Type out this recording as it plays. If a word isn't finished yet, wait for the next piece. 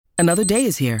Another day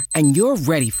is here, and you're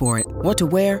ready for it. What to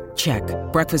wear? Check.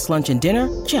 Breakfast, lunch, and dinner?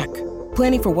 Check.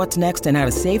 Planning for what's next and how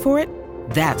to save for it?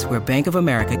 That's where Bank of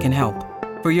America can help.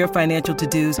 For your financial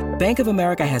to-dos, Bank of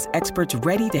America has experts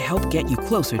ready to help get you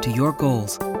closer to your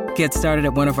goals. Get started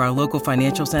at one of our local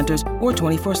financial centers or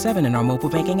 24/7 in our mobile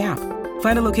banking app.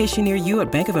 Find a location near you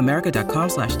at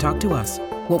bankofamerica.com/talktous.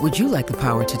 What would you like the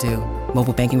power to do?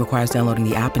 Mobile banking requires downloading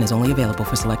the app and is only available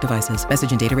for select devices.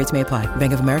 Message and data rates may apply.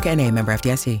 Bank of America N.A., member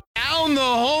FDIC. Down the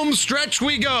home stretch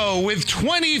we go with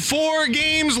 24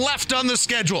 games left on the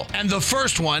schedule. And the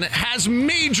first one has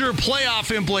major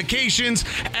playoff implications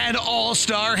and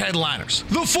all-star headliners.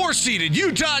 The 4th-seeded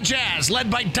Utah Jazz, led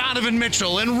by Donovan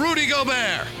Mitchell and Rudy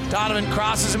Gobert. Donovan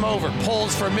crosses him over,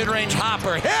 pulls for a mid-range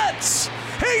hopper, hits!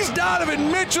 He's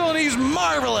Donovan Mitchell, and he's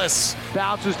marvelous.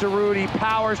 Bounces to Rudy,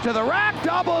 powers to the rack,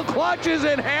 double clutches,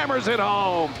 and hammers it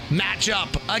home. Matchup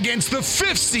against the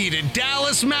 5th-seeded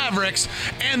Dallas Mavericks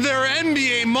and their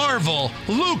NBA marvel,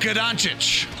 Luka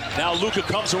Doncic. Now Luka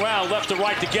comes around left to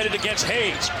right to get it against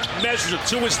Hayes. Measures it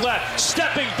to his left,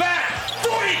 stepping back,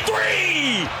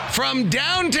 43! From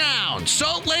downtown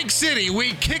Salt Lake City,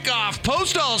 we kick off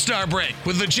post-All-Star break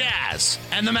with the Jazz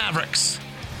and the Mavericks.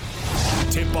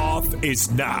 Tip-off is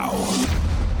now.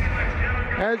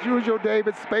 As usual,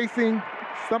 David, spacing,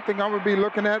 something I'm going to be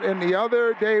looking at. And the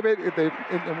other, David,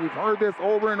 and we've heard this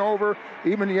over and over,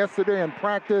 even yesterday in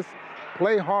practice,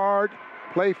 play hard,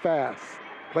 play fast.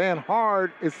 Playing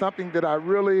hard is something that I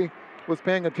really was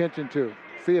paying attention to.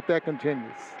 See if that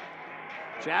continues.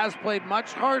 Jazz played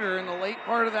much harder in the late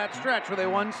part of that stretch where they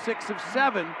won 6 of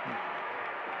 7.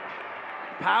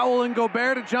 Powell and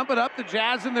Gobert to jump it up. The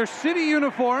Jazz in their city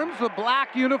uniforms, the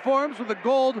black uniforms with the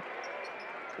gold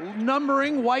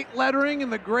numbering, white lettering,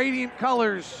 and the gradient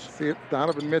colors. See it,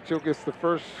 Donovan Mitchell gets the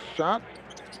first shot.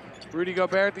 Rudy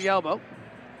Gobert at the elbow.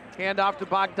 Hand off to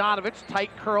Bogdanovich,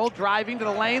 tight curl, driving to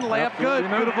the lane, layup good,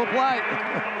 beautiful play.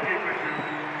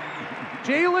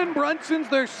 Jalen Brunson's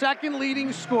their second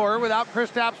leading scorer without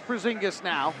Kristaps Porzingis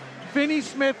now.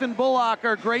 Finney-Smith and Bullock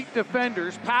are great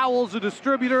defenders. Powell's a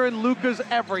distributor, and Luka's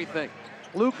everything.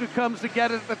 Luka comes to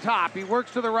get it at the top. He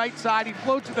works to the right side. He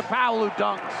floats it to Powell, who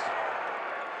dunks.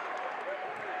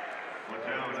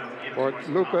 Boy,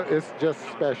 Luka is just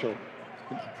special.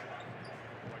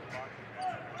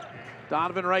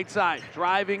 Donovan right side,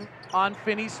 driving on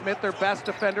Finney-Smith, their best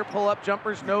defender. Pull-up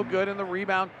jumper's no good, and the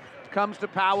rebound comes to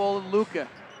Powell, and Luka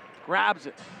grabs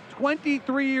it.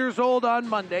 23 years old on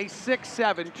Monday,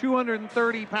 6'7",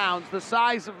 230 pounds, the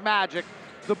size of Magic,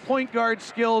 the point guard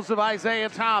skills of Isaiah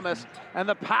Thomas, and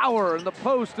the power and the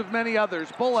post of many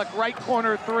others. Bullock, right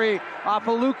corner three, off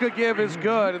a Luka give is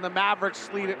good, and the Mavericks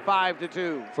lead at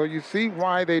 5-2. So you see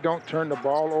why they don't turn the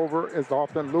ball over as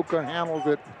often. Luka handles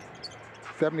it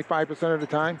 75% of the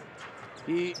time.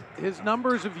 His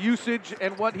numbers of usage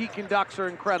and what he conducts are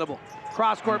incredible.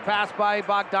 Cross-court pass by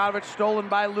Bogdanovich, stolen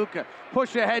by Luka.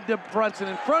 Push ahead to Brunson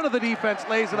in front of the defense,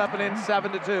 lays it up and in,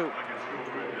 7-2.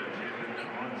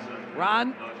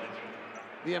 Ron,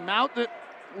 the amount that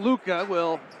Luka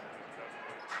will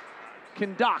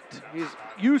conduct, his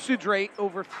usage rate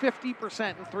over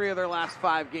 50% in 3 of their last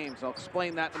 5 games. I'll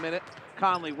explain that in a minute.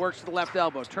 Conley works to the left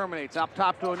elbow, terminates up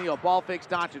top to O'Neal. Ball fakes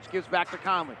Doncic, gives back to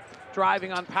Conley.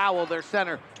 Driving on Powell, their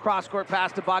center. Cross-court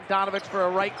pass to Bogdanovich for a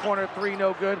right corner three,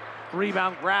 no good.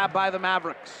 Rebound grab by the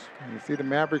Mavericks. You see the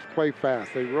Mavericks play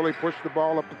fast. They really push the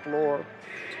ball up the floor.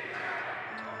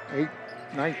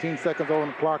 19 seconds on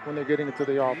the clock when they're getting into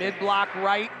the offense. Mid-block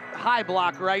right, high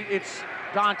block right. It's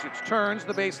Doncic, turns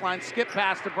the baseline, skip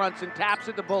pass to Brunson, taps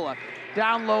it to Bullock.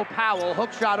 Down low, Powell,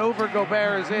 hook shot over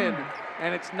Gobert is in,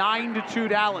 and it's 9-2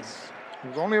 Dallas. It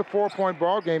was only a 4-point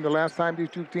ball game the last time these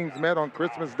two teams met on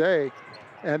Christmas Day,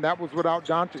 and that was without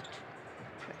Doncic.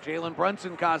 Jalen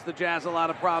Brunson caused the Jazz a lot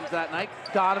of problems that night.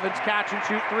 Donovan's catch and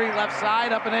shoot three, left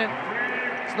side, up and in.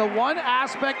 It's the one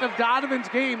aspect of Donovan's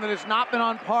game that has not been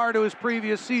on par to his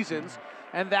previous seasons,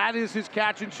 and that is his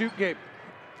catch and shoot game.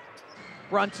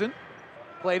 Brunson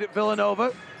played at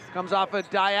Villanova, comes off a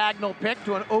diagonal pick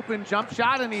to an open jump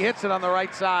shot, and he hits it on the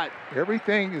right side.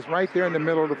 Everything is right there in the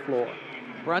middle of the floor.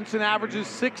 Brunson averages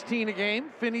 16 a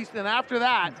game, finished, and after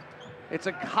that, it's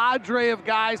a cadre of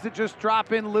guys that just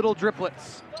drop in little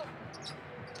driplets.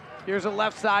 Here's a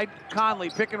left side,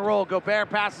 Conley, pick and roll. Gobert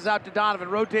passes out to Donovan,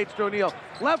 rotates to O'Neal.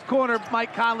 Left corner,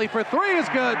 Mike Conley for three is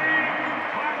good.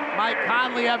 Mike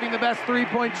Conley having the best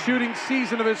three-point shooting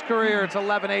season of his career. It's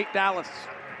 11-8 Dallas.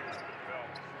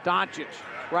 Doncic,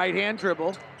 right-hand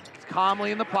dribble. It's calmly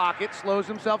in the pocket, slows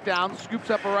himself down, scoops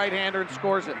up a right-hander and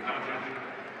scores it.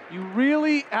 You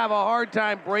really have a hard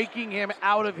time breaking him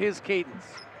out of his cadence.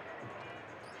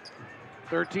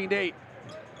 13-8.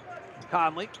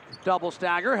 Conley, double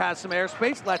stagger, has some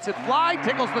airspace, lets it fly,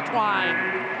 tickles the twine.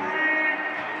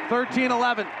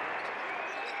 13-11.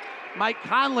 Mike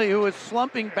Conley, who is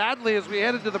slumping badly as we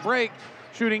headed to the break,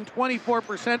 shooting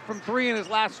 24% from three in his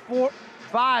last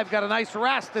 5, got a nice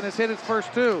rest and has hit his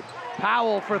first 2.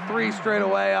 Powell for 3 straight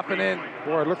away, up and in.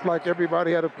 Boy, it looks like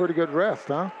everybody had a pretty good rest,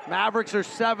 huh? Mavericks are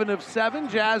 7 of 7,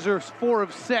 Jazz are 4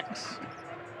 of 6.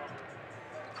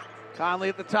 Conley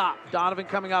at the top. Donovan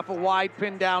coming off a wide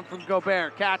pin down from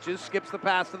Gobert. Catches, skips the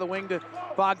pass to the wing to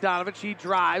Bogdanovic. He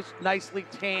drives, nicely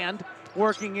tanned,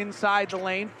 working inside the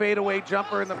lane. Fadeaway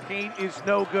jumper in the paint is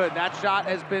no good. That shot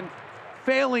has been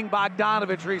failing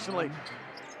Bogdanovic recently.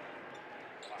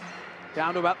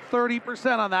 Down to about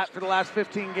 30% on that for the last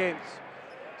 15 games.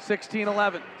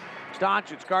 16-11.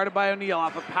 Doncic guarded by O'Neal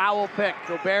off a Powell pick.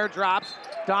 Gobert drops.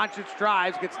 Doncic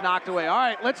drives, gets knocked away. All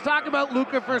right, let's talk about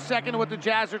Luka for a second and what the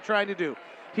Jazz are trying to do.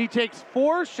 He takes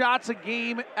 4 shots a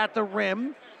game at the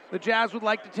rim. The Jazz would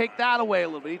like to take that away a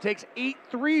little bit. He takes 8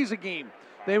 threes a game.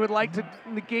 They would like to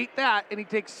negate that, and he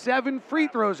takes 7 free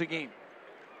throws a game.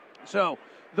 So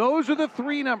those are the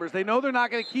 3 numbers. They know they're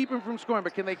not going to keep him from scoring,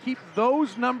 but can they keep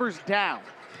those numbers down?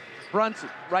 Brunson,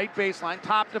 right baseline,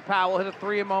 top to Powell, hit a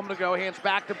 3 a moment ago, hands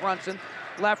back to Brunson.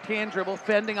 Left hand dribble,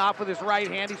 fending off with his right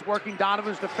hand. He's working.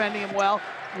 Donovan's defending him well.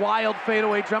 Wild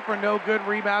fadeaway jumper, no good.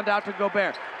 Rebound out to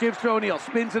Gobert. Gives to O'Neal,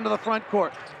 spins into the front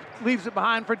court. Leaves it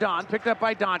behind for Don, picked up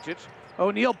by Doncic.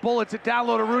 O'Neal bullets it down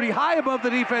low to Rudy, high above the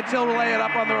defense. He'll lay it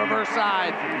up on the reverse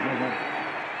side.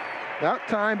 That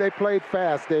time they played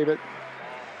fast, David.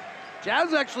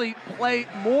 Jazz actually play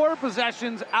more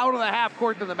possessions out of the half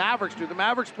court than the Mavericks do. The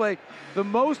Mavericks play the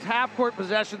most half court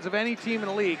possessions of any team in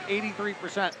the league,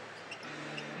 83%.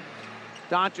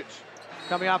 Doncic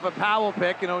coming off a Powell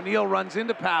pick, and O'Neal runs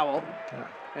into Powell.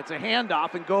 It's a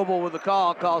handoff, and Goebel with the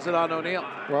call, calls it on O'Neal.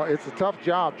 Well, it's a tough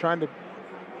job trying to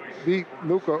beat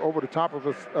Luka over the top of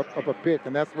a pick,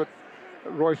 and that's what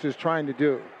Royce is trying to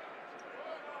do.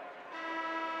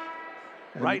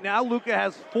 And right now, Luka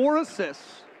has 4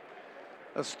 assists,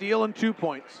 a steal, and 2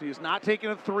 points. He has not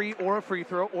taken a 3 or a free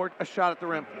throw or a shot at the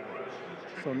rim.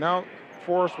 So now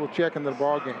Forrest will check into the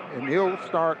ball game, and he'll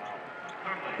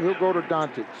go to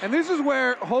Doncic. And this is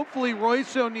where hopefully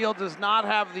Royce O'Neal does not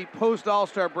have the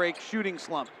post-All-Star break shooting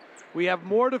slump. We have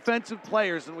more defensive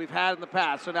players than we've had in the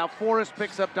past. So now Forrest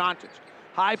picks up Doncic.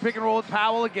 High pick and roll with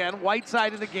Powell again.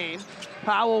 Whiteside in the game.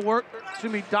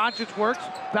 Doncic works,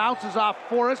 bounces off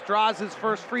Forrest, draws his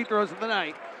first free throws of the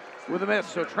night with a miss.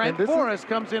 So Trent Forrest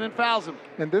comes in and fouls him.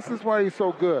 And this is why he's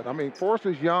so good. I mean, Forrest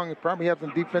is young. He probably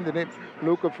hasn't defended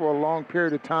Luka for a long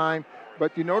period of time.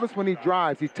 But you notice when he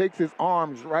drives, he takes his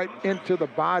arms right into the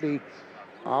body,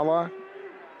 a la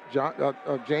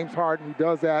James Harden. He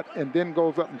does that and then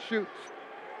goes up and shoots.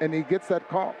 And he gets that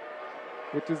call,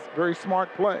 which is very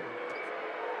smart play.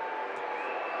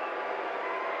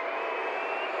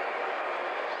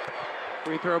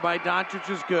 Free throw by Doncic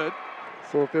is good.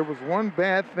 So if there was one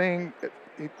bad thing,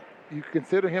 you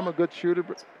consider him a good shooter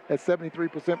at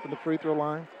 73% from the free throw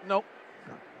line? Nope.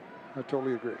 I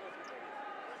totally agree.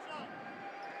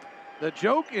 The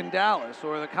joke in Dallas,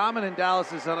 or the comment in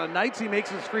Dallas, is on nights he makes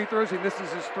his free throws, he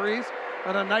misses his threes.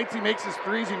 And on nights he makes his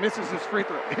threes, he misses his free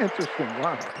throws. Interesting,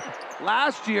 wow.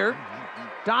 Last year,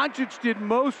 Doncic did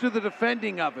most of the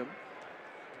defending of him.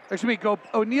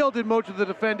 O'Neal did most of the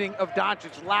defending of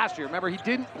Doncic last year. Remember, he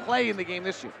didn't play in the game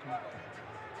this year.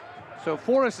 So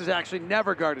Forrest has actually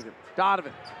never guarded him.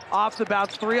 Donovan, off the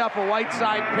bounce 3 off a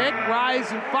Whiteside pick,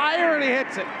 rise and fire, and he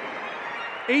hits it.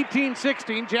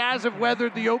 18-16, Jazz have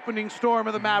weathered the opening storm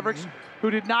of the Mavericks,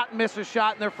 who did not miss a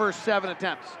shot in their first 7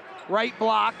 attempts. Right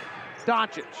block,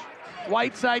 Doncic.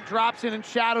 Whiteside drops in and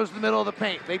shadows the middle of the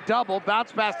paint. They double,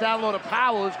 bounce pass down low to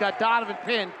Powell, who's got Donovan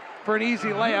pinned for an easy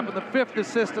layup, and the 5th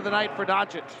assist of the night for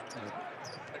Doncic.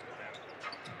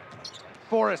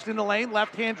 Forrest in the lane,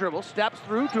 left-hand dribble, steps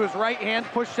through to his right hand,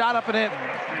 push shot up and in.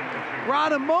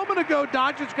 Ron, a moment ago,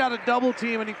 Doncic got a double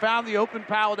team, and he found the open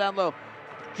Powell down low.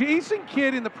 Jason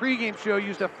Kidd in the pregame show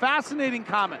used a fascinating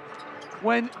comment.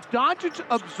 When Doncic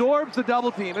absorbs the double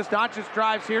team, as Doncic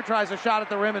drives here, tries a shot at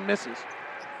the rim and misses.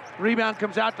 Rebound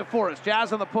comes out to Forrest.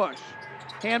 Jazz on the push.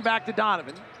 Hand back to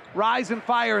Donovan. Rise and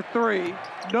fire 3.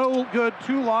 No good,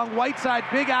 too long. Whiteside,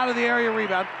 big out of the area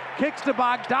rebound. Kicks to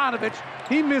Bogdanovic.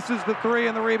 He misses the 3,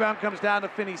 and the rebound comes down to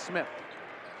Finney-Smith.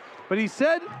 But he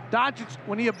said, Doncic,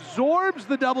 when he absorbs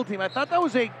the double team, I thought that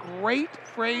was a great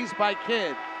phrase by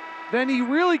Kidd. Then he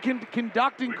really can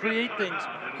conduct and create things.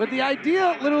 But the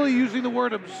idea, literally using the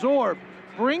word absorb,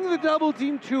 bring the double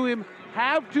team to him,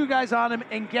 have 2 guys on him,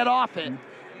 and get off it,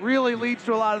 really leads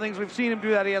to a lot of things. We've seen him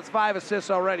do that. He has 5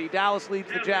 assists already. Dallas leads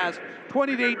the Jazz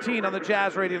 20-18 on the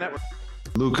Jazz Radio Network.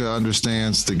 Luka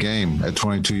understands the game. At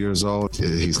 22 years old,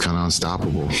 he's kind of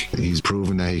unstoppable. He's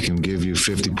proven that he can give you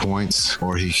 50 points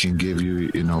or he can give you,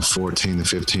 14 to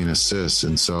 15 assists.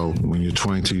 And so when you're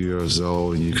 22 years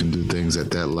old and you can do things at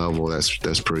that level, that's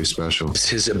pretty special. It's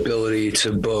his ability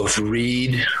to both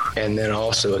read and then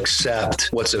also accept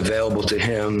what's available to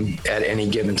him at any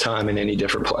given time in any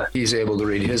different play. He's able to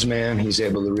read his man. He's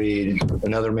able to read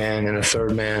another man and a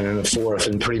third man and a fourth.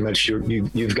 And pretty much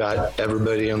you've got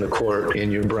everybody on the court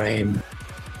in your brain.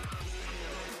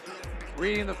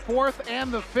 Reading the fourth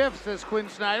and the fifth, says Quinn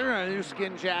Snyder on a Nu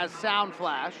Skin Jazz Sound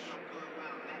Flash.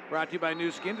 Brought to you by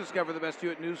Nu Skin. Discover the best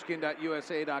you at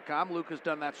nuskin.usa.com. Luke has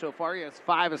done that so far. He has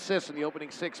 5 assists in the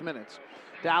opening 6 minutes.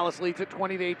 Dallas leads at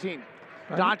 20-18.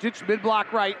 Doncic,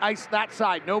 mid-block right, ice that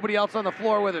side. Nobody else on the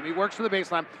floor with him. He works to the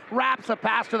baseline, wraps a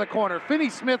pass to the corner.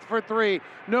 Finney-Smith for 3.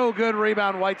 No good.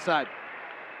 Rebound, Whiteside.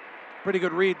 Pretty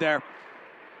good read there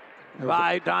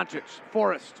by Doncic.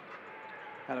 Forrest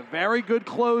had a very good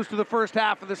close to the first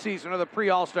half of the season, or the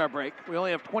pre-All-Star break. We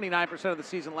only have 29% of the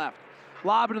season left.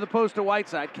 Lob into the post to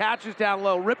Whiteside. Catches down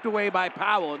low, ripped away by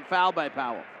Powell and fouled by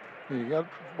Powell. You got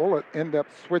Bullet end up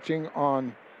switching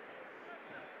on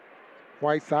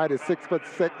Whiteside is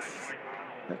 6'6".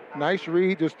 Nice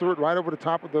read, just threw it right over the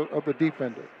top of the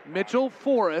defender. Mitchell,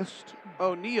 Forrest,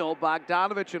 O'Neal,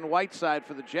 Bogdanovich, and Whiteside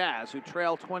for the Jazz, who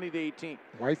trail 20-18.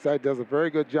 Whiteside does a very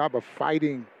good job of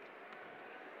fighting.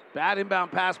 Bad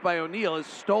inbound pass by O'Neal is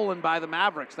stolen by the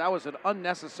Mavericks. That was an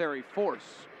unnecessary force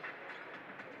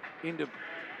into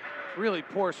really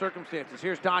poor circumstances.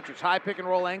 Here's Doncic, high pick and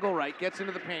roll angle right, gets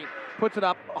into the paint, puts it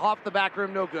up off the back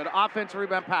rim, no good. Offensive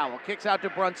rebound, Powell kicks out to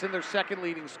Brunson, their second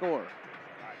leading scorer.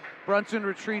 Brunson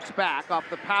retreats back off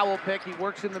the Powell pick. He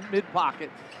works in the mid pocket,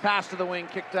 pass to the wing,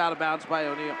 kicked out of bounds by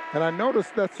O'Neal. And I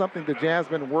noticed that's something the Jazz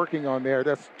been working on there.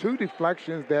 That's 2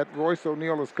 deflections that Royce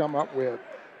O'Neal has come up with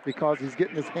because he's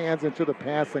getting his hands into the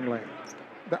passing lane.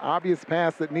 The obvious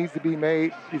pass that needs to be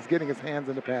made, he's getting his hands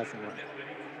in the passing lane.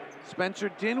 Spencer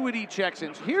Dinwiddie checks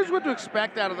in. Here's what to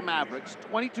expect out of the Mavericks.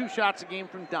 22 shots a game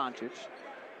from Doncic.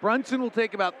 Brunson will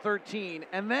take about 13.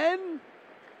 And then,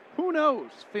 who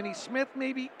knows? Finney-Smith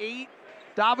maybe 8.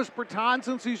 Davis Bertans,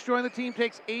 since he's joined the team,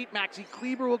 takes 8. Maxi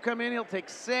Kleber will come in. He'll take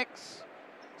 6.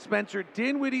 Spencer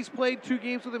Dinwiddie's played 2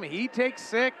 games with him. He takes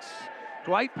 6.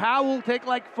 Dwight Powell will take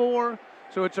like 4.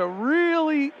 So it's a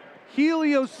really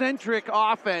heliocentric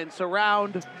offense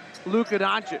around Luka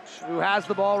Doncic, who has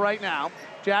the ball right now.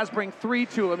 Jazz bring 3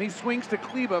 to him. He swings to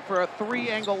Kleber for a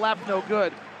 3-angle left, no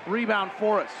good. Rebound,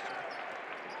 Forrest.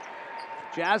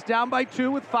 Jazz down by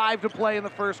 2 with 5 to play in the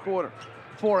first quarter.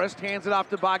 Forrest hands it off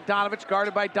to Bogdanovich,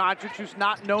 guarded by Doncic, who's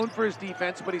not known for his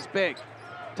defense, but he's big.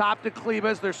 Top to Kleber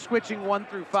as they're switching 1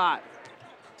 through 5.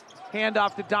 Hand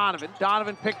off to Donovan.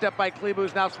 Donovan picked up by Kleber,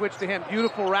 who's now switched to him.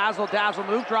 Beautiful razzle-dazzle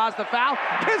move, draws the foul,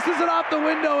 kisses it off the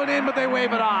window and in, but they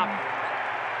wave it off.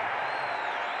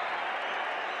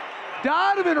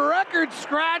 Donovan record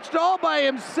scratched all by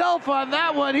himself on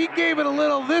that one. He gave it a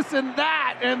little this and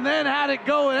that and then had it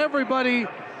go, and everybody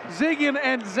zigging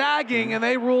and zagging, and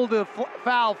they ruled a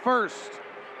foul first.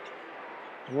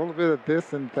 A little bit of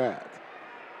this and that.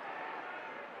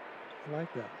 I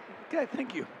like that. Okay,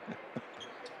 thank you.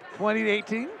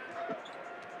 20-18.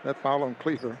 That foul on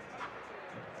Kleber.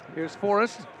 Here's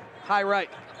Forrest, high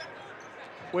right.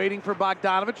 Waiting for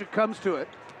Bogdanovich, who comes to it.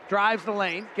 Drives the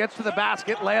lane, gets to the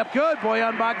basket, layup good,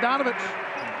 Bojan Bogdanovich.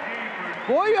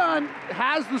 Bojan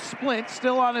has the splint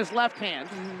still on his left hand,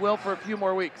 and will for a few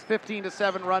more weeks.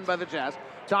 15-7 run by the Jazz.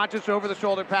 Doncic over the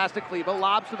shoulder pass to Kleber,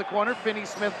 lobs to the corner,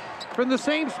 Finney-Smith from the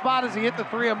same spot as he hit the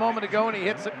 3 a moment ago, and he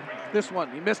hits it, this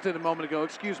one. He missed it a moment ago,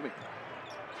 excuse me.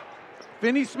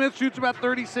 Finney-Smith shoots about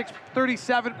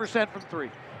 37% from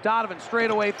 3. Donovan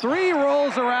straight away, 3,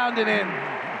 rolls around and in.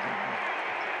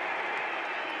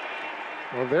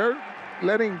 Well, they're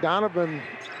letting Donovan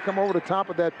come over the top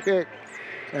of that pick,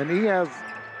 and he has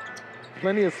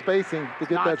plenty of spacing to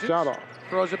get that shot off.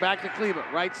 Throws it back to Kleber,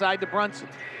 right side to Brunson.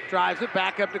 Drives it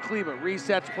back up to Kleber,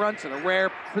 resets Brunson. A rare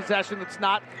possession that's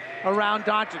not around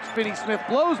Doncic. Finney-Smith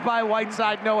blows by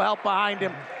Whiteside, no help behind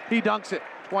him. He dunks it,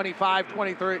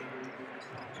 25-23.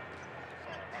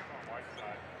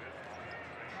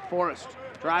 Forrest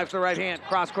drives the right hand,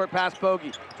 cross-court pass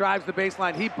Bogey. Drives the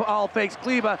baseline, he all fakes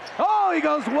Kleber. Oh, he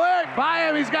goes work by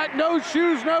him. He's got no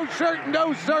shoes, no shirt,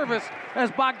 no service as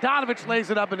Bogdanovich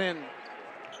lays it up and in.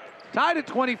 Tied at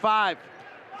 25,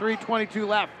 3:22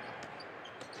 left.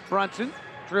 Brunson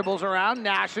dribbles around,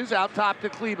 Nashes out top to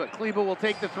Kleber. Kleber will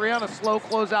take the 3 on a slow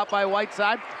closeout by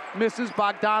Whiteside. Misses,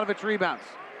 Bogdanovich rebounds.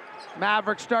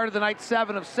 Mavericks started the night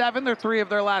 7 of 7. They're 3 of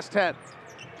their last 10.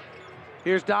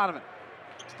 Here's Donovan.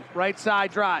 Right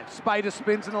side drive. Spida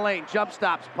spins in the lane. Jump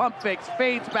stops. Pump fakes.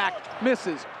 Fades back.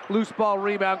 Misses. Loose ball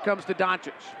rebound comes to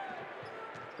Doncic.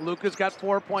 Luka's got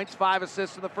 4 points, 5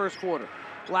 assists in the first quarter.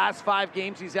 Last 5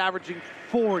 games, he's averaging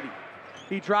 40.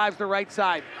 He drives the right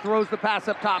side. Throws the pass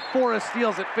up top. Forrest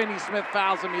steals it. Finney-Smith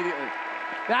fouls immediately.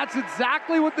 That's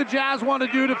exactly what the Jazz want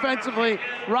to do defensively.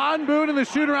 Ron Boone in the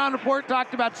shoot-around report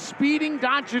talked about speeding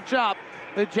Doncic up.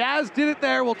 The Jazz did it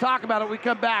there. We'll talk about it when we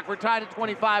come back. We're tied at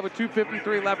 25 with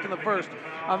 2:53 left in the first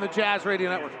on the Jazz Radio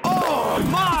Network. Oh,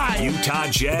 my! Utah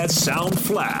Jazz Sound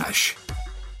Flash.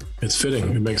 It's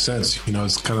fitting. It makes sense. You know,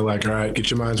 it's kind of like, all right, get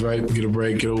your minds right, get a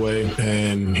break, get away,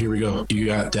 and here we go. You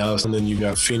got Dallas, and then you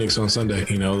got Phoenix on Sunday.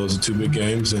 You know, those are 2 big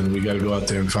games, and we got to go out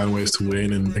there and find ways to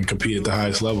win and compete at the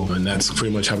highest level. And that's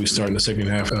pretty much how we start in the second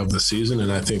half of the season,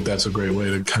 and I think that's a great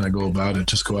way to kind of go about it.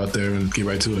 Just go out there and get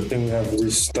right to it. I think we have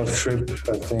this tough trip.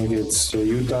 I think it's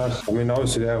Utah. I mean,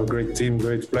 obviously, they have a great team,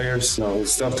 great players. You know,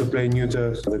 it's tough to play in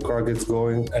Utah. The car gets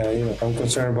going. You know, I'm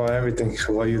concerned about everything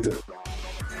about Utah.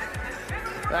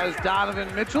 That is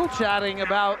Donovan Mitchell chatting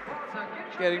about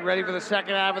getting ready for the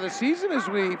second half of the season as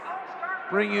we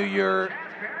bring you your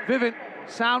Vivint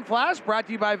Sound Flash, brought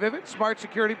to you by Vivint, smart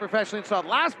security professionally installed.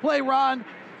 Last play, Ron.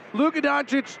 Luka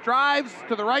Doncic drives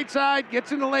to the right side,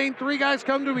 gets in the lane, 3 guys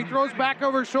come to him, he throws back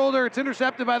over his shoulder, it's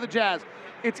intercepted by the Jazz.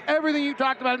 It's everything you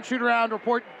talked about in shoot-around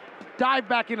report. Dive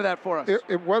back into that for us.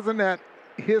 It wasn't at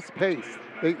his pace.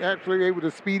 They actually were able to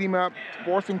speed him up,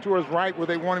 force him to his right where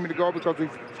they want him to go because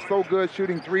he's so good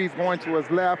shooting threes going to his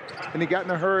left, and he got in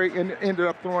a hurry and ended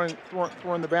up throwing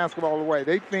the basketball away.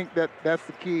 They think that that's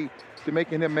the key to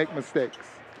making him make mistakes.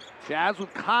 Jazz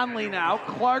with Conley now,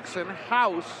 Clarkson,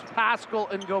 House, Pascal,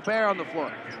 and Gobert on the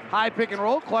floor. High pick and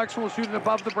roll. Clarkson will shoot it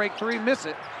above the break 3, miss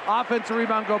it. Offensive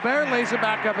rebound, Gobert lays it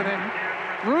back up and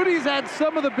in. Rudy's had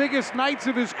some of the biggest nights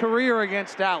of his career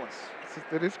against Dallas.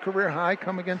 Did his career high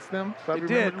come against them? It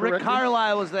did. Rick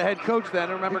Carlisle was the head coach then.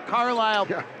 Remember, Carlisle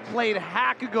played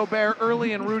hack of Gobert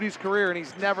early in Rudy's career, and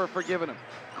he's never forgiven him.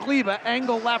 Kleba,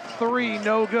 angle left 3,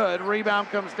 no good. Rebound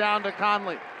comes down to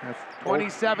Conley.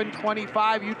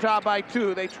 27-25, Utah by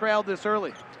 2. They trailed this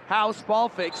early. House, ball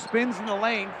fake, spins in the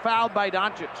lane, fouled by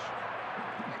Doncic.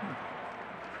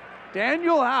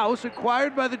 Daniel House,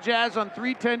 acquired by the Jazz on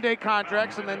 3 10-day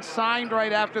contracts and then signed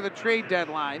right after the trade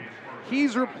deadline.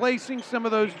 He's replacing some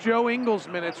of those Joe Ingles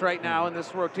minutes right now in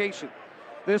this rotation.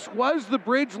 This was the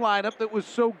bridge lineup that was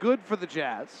so good for the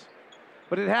Jazz,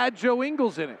 but it had Joe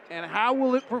Ingles in it. And how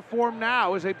will it perform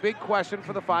now is a big question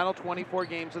for the final 24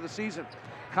 games of the season.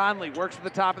 Conley works at the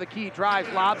top of the key, drives,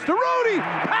 lobs to Rudy,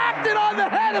 packed it on the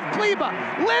head of Kleba,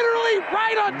 literally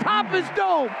right on top of his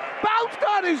dome, bounced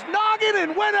on his noggin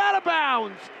and went out of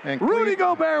bounds. And Rudy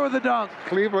Gobert with a dunk.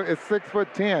 Kleba is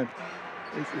 6'10".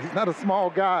 He's not a small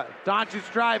guy.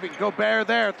 Doncic driving, Gobert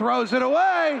there, throws it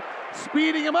away,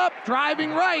 speeding him up,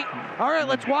 driving right. All right,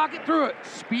 let's walk it through it.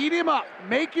 Speed him up,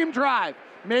 make him drive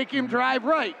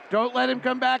right. Don't let him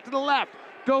come back to the left.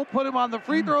 Don't put him on the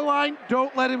free throw line.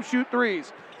 Don't let him shoot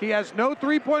threes. He has no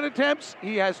 3-point attempts.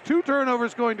 He has 2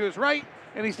 turnovers going to his right,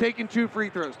 and he's taken 2 free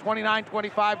throws.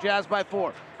 29-25, Jazz by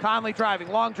 4. Conley driving,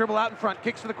 long dribble out in front,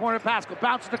 kicks to the corner, Pascal,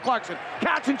 bounces to Clarkson,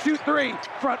 catch and shoot 3.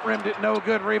 Front rimmed it, no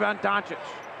good, rebound Doncic.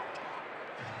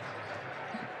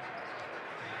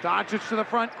 Doncic to the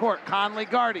front court, Conley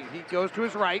guarding. He goes to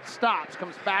his right, stops,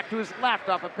 comes back to his left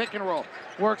off a pick and roll,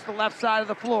 works the left side of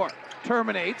the floor,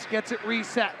 terminates, gets it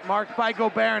reset, marked by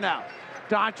Gobert now.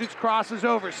 Doncic crosses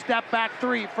over, step back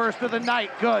 3, first of the night,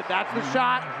 good. That's the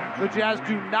shot the Jazz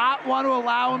do not want to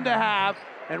allow him to have,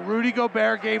 and Rudy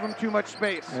Gobert gave him too much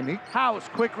space. House,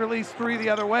 quick release 3 the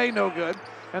other way, no good.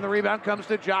 And the rebound comes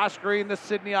to Josh Green, the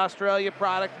Sydney, Australia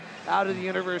product out of the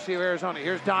University of Arizona.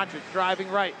 Here's Doncic driving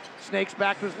right, snakes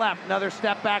back to his left, another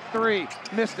step back 3,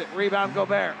 missed it, rebound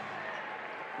Gobert.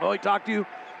 Well, he talked to you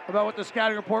about what the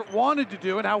scouting report wanted to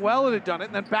do and how well it had done it,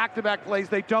 and then back-to-back plays,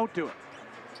 they don't do it.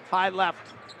 High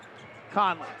left,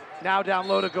 Conley. Now down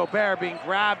low to Gobert, being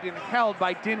grabbed and held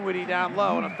by Dinwiddie down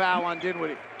low, and a foul on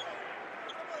Dinwiddie.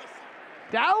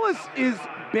 Dallas is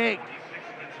big.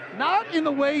 Not in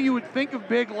the way you would think of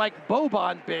big like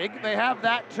Boban big. They have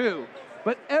that too.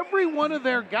 But every one of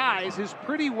their guys is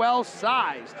pretty well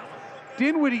sized.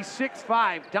 Dinwiddie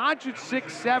 6'5", Doncic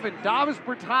 6'7", Davis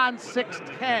Bertans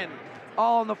 6'10",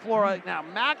 all on the floor right now.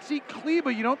 Maxi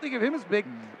Kleba, you don't think of him as big,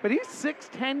 but he's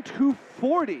 6'10",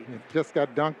 240. He just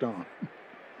got dunked on.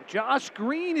 Josh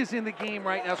Green is in the game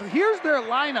right now. So here's their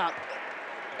lineup.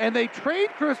 And they trade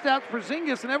Kristaps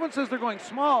Porzingis, and everyone says they're going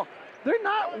small. They're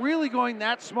not really going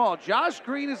that small. Josh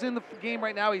Green is in the game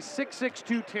right now. He's 6'6",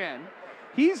 210.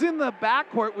 He's in the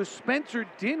backcourt with Spencer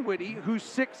Dinwiddie, who's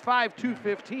 6'5",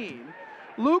 215.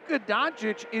 Luka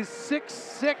Doncic is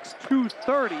 6'6",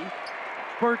 230.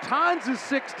 Bertans is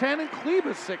 6'10", and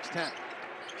Kleber's 6'10".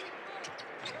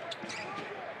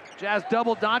 Jazz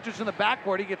double Doncic in the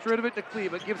backcourt. He gets rid of it to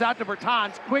Kleber. Gives out to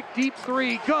Bertans. Quick, deep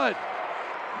three. Good.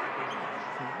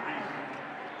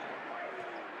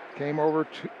 Came over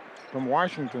from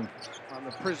Washington. On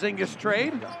the Porzingis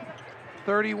trade.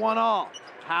 31 all.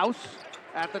 House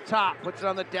at the top. Puts it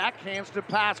on the deck. Hands to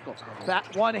Pascal.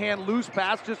 That one-hand loose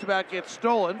pass just about gets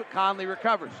stolen, but Conley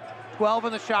recovers. 12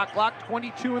 on the shot clock.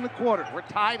 22 in the quarter. We're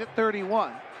tied at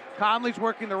 31. Conley's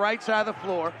working the right side of the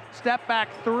floor. Step back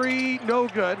three, no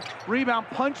good. Rebound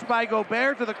punched by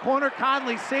Gobert to the corner.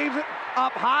 Conley saves it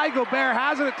up high. Gobert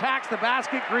has it, attacks the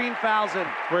basket. Green fouls in.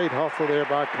 Great hustle there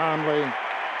by Conley.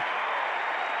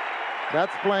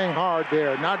 That's playing hard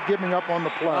there, not giving up on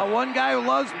the play. One guy who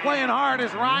loves playing hard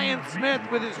is Ryan Smith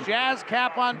with his Jazz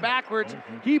cap on backwards.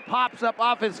 He pops up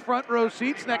off his front row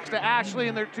seats next to Ashley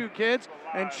and their two kids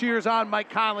and cheers on Mike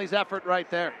Conley's effort right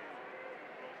there.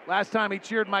 Last time he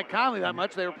cheered Mike Conley that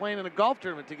much, they were playing in a golf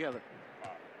tournament together.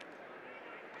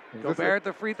 Gobert at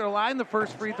the free throw line. The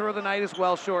first free throw of the night is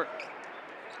well short.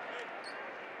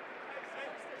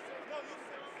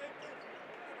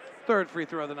 Third free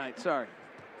throw of the night, sorry.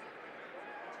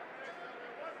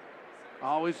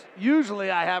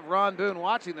 Usually I have Ron Boone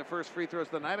watching the first free throws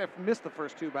of the night. I've missed the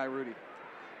first two by Rudy.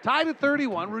 Tied at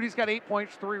 31. Rudy's got 8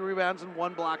 points, 3 rebounds, and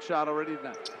 1 block shot already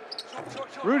tonight.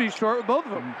 Rudy's short with both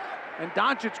of them. And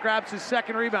Doncic grabs his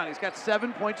second rebound. He's got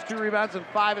 7 points, 2 rebounds, and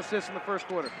 5 assists in the first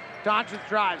quarter. Doncic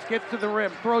drives, gets to the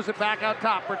rim, throws it back out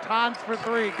top. Bertans for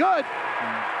 3. Good!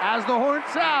 As the horn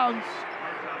sounds,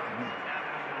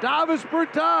 Davis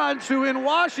Bertans, who in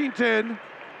Washington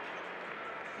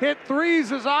hit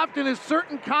threes as often as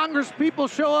certain Congress people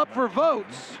show up for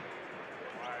votes.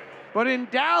 But in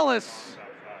Dallas,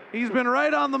 he's been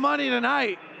right on the money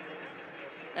tonight.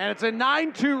 And it's a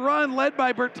 9-2 run led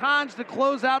by Bertans to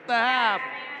close out the half.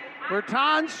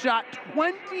 Bertans shot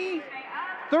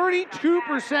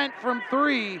 32% from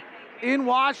 3 in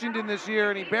Washington this year,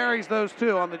 and he buries those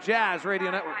two on the Jazz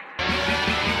Radio Network.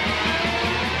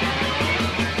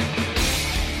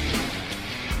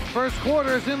 First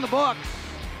quarter is in the books.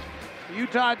 The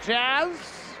Utah Jazz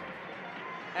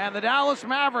and the Dallas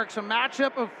Mavericks, a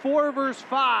matchup of 4 versus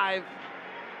 5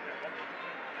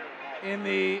 in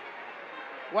the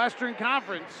Western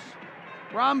Conference.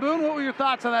 Ron Boone, what were your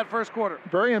thoughts on that first quarter?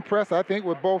 Very impressed, I think,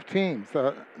 with both teams.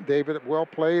 David, well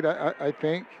played, I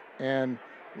think. And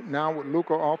now with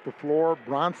Luka off the floor,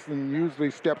 Bronson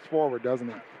usually steps forward, doesn't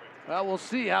he? Well, we'll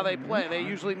see how they play. They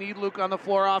usually need Luka on the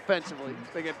floor offensively.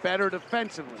 They get better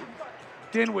defensively.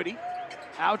 Dinwiddie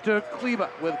out to Kleber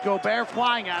with Gobert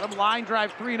flying at him. Line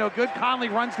drive 3, no good. Conley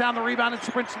runs down the rebound and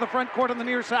sprints to the front court on the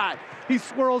near side. He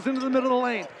swirls into the middle of the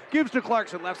lane. Gives to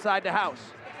Clarkson, left side to House.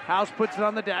 House puts it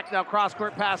on the deck. Now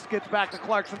cross-court pass gets back to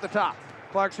Clarkson at the top.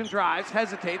 Clarkson drives,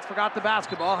 hesitates, forgot the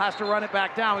basketball, has to run it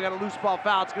back down. We got a loose ball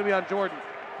foul. It's going to be on Jordan.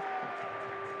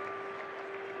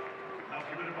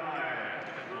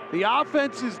 The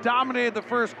offense has dominated the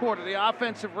first quarter. The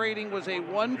offensive rating was a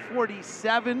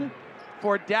 147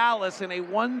 for Dallas and a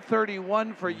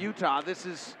 131 for Utah. This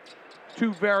is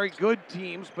two very good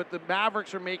teams, but the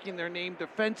Mavericks are making their name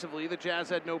defensively. The Jazz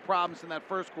had no problems in that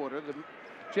first quarter. The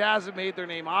Jazz have made their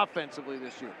name offensively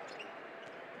this year.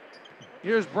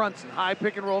 Here's Brunson, high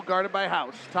pick and roll guarded by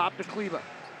House. Top to Kleber.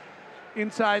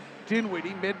 Inside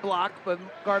Dinwiddie, mid-block, but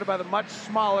guarded by the much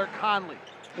smaller Conley.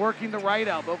 Working the right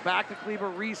elbow, back to Kleber,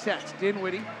 resets.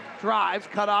 Dinwiddie drives,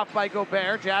 cut off by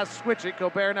Gobert. Jazz switch it.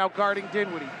 Gobert now guarding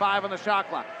Dinwiddie. 5 on the shot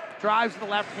clock. Drives to the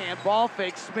left hand, ball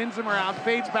fakes, spins him around,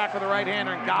 fades back with a right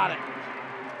hander and got it.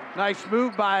 Nice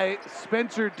move by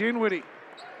Spencer Dinwiddie.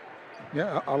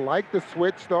 Yeah, I like the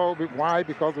switch though. Why?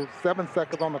 Because it was 7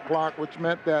 seconds on the clock, which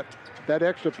meant that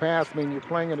extra pass means you're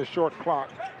playing in a short clock.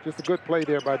 Just a good play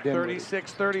there by Dinwiddie.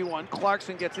 36-31.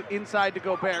 Clarkson gets it inside to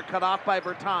Gobert, cut off by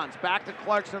Bertans. Back to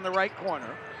Clarkson in the right corner.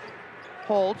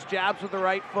 Holds, jabs with the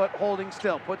right foot, holding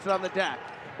still. Puts it on the deck.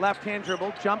 Left hand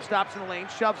dribble, jump stops in the lane,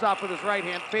 shoves off with his right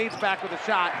hand, fades back with a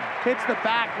shot, hits the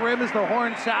back rim as the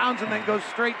horn sounds, and then goes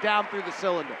straight down through the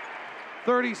cylinder.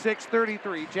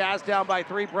 36-33. Jazz down by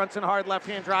 3. Brunson hard left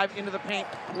hand drive into the paint.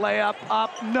 Layup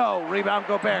up, no. Rebound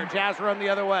Gobert. Jazz run the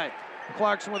other way.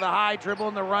 Clarkson with a high dribble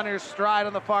in the runner's stride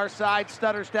on the far side.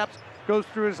 Stutter steps, goes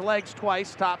through his legs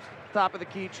twice. Top of the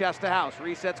key, chest to House.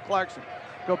 Resets Clarkson.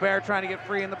 Gobert trying to get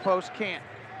free in the post, can't.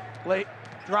 Late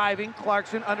driving,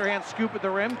 Clarkson underhand scoop at the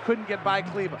rim, couldn't get by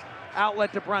Kleber.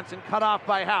 Outlet to Brunson, cut off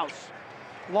by House.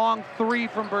 Long three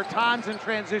from Bertans in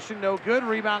transition, no good.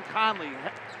 Rebound Conley.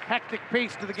 Hectic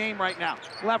pace to the game right now.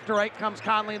 Left to right comes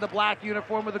Conley in the black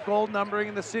uniform with the gold numbering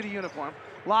in the city uniform.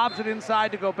 Lobs it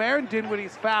inside to Gobert, and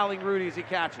Dinwiddie's fouling Rudy as he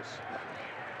catches.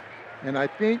 And I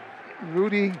think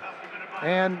Rudy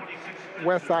and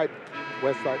Whiteside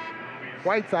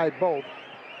both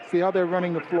see how they're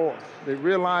running the floor. They're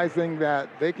realizing that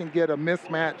they can get a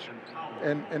mismatch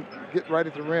and get right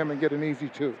at the rim and get an easy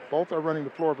two. Both are running the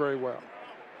floor very well.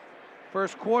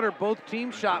 First quarter, both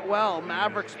teams shot well.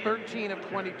 Mavericks 13 of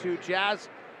 22, Jazz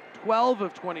 12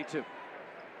 of 22.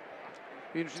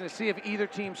 Be interesting to see if either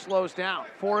team slows down.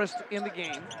 Forrest in the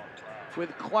game with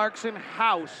Clarkson,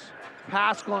 House,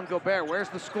 Pascal, and Gobert. Where's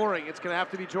the scoring? It's going to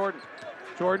have to be Jordan.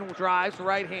 Jordan drives,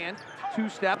 right hand, 2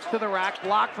 steps to the rack,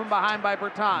 blocked from behind by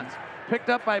Bertans. Picked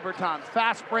up by Bertans.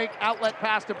 Fast break, outlet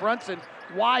pass to Brunson.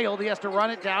 Wild, he has to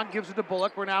run it down, gives it to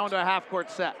Bullock. We're now into a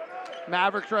half-court set.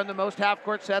 Mavericks run the most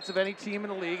half-court sets of any team in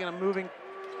the league, and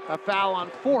a foul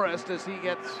on Forrest as he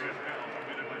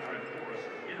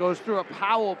goes through a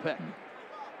Powell pick.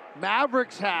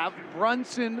 Mavericks have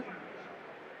Brunson,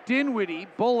 Dinwiddie,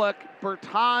 Bullock,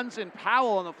 Bertans, and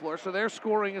Powell on the floor, so their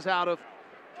scoring is out of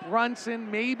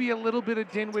Brunson, maybe a little bit of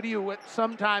Dinwiddie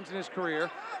sometimes in his career,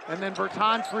 and then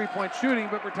Bertans' three-point shooting,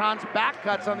 but Bertans back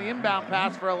cuts on the inbound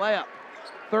pass for a layup.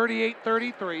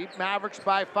 38-33, Mavericks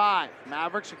by 5.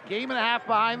 Mavericks a game and a half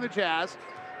behind the Jazz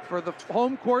for the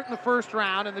home court in the first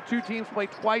round, and the two teams play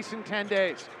twice in 10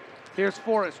 days. Here's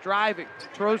Forrest driving,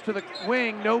 throws to the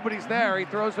wing, nobody's there, he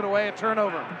throws it away, a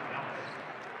turnover.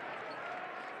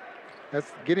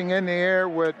 That's getting in the air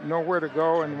with nowhere to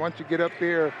go, and once you get up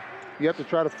there, you have to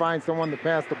try to find someone to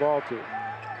pass the ball to.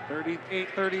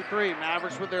 38-33,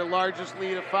 Mavericks with their largest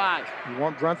lead of 5. You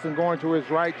want Brunson going to his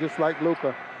right just like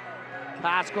Luka.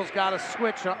 Pascal's got a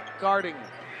switch up guarding.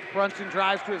 Brunson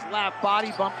drives to his left,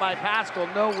 body bump by Pascal,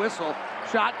 no whistle.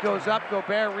 Shot goes up,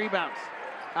 Gobert rebounds.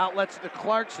 Outlets to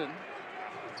Clarkson.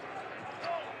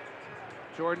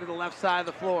 Jordan to the left side of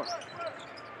the floor.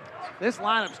 This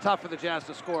lineup's tough for the Jazz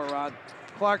to score, Rod.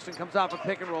 Clarkson comes off a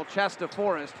pick and roll, chest to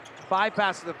Forrest.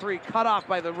 Bypasses the 3, cut off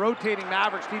by the rotating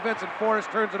Mavericks defense, and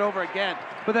Forrest turns it over again.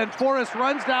 But then Forrest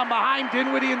runs down behind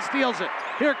Dinwiddie and steals it.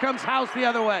 Here comes House the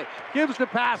other way. Gives to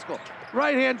Pascal.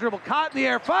 Right hand dribble, caught in the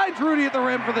air, finds Rudy at the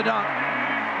rim for the dunk.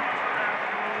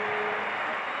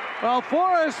 Well,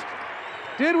 Forrest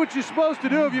did what you're supposed to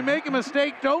do. If you make a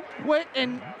mistake, don't quit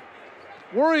and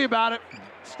worry about it.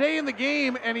 Stay in the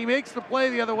game, and he makes the play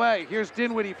the other way. Here's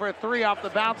Dinwiddie for a 3 off the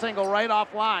bounce angle right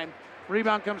offline.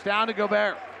 Rebound comes down to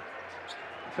Gobert.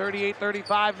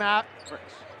 38-35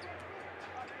 Mavericks.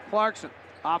 Clarkson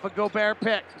off a Gobert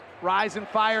pick. Rise and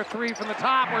fire 3 from the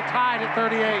top. We're tied at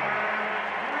 38.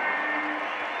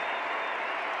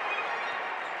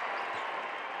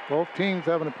 Both teams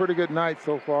having a pretty good night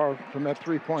so far from that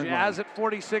three-point line. Jazz at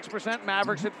 46%,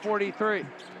 Mavericks at 43.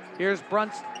 Here's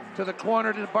Brunson to the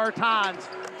corner to Bertans.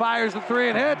 Fires the 3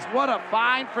 and hits. What a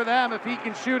find for them if he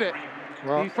can shoot it.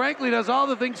 Well, he frankly does all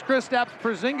the things Kristaps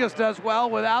Porzingis does well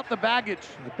without the baggage.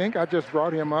 I think I just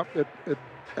brought him up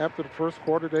after the first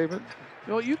quarter, David.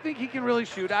 Well, you think he can really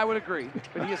shoot, I would agree,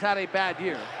 but he has had a bad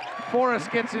year.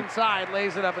 Forrest gets inside,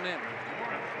 lays it up and in.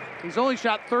 He's only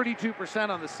shot 32%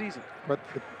 on the season. But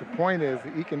the point is,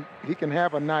 he can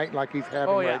have a night like he's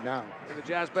having right now. And the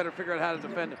Jazz better figure out how to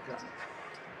defend him.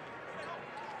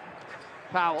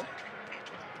 Powell.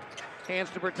 Hands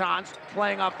to Bertans,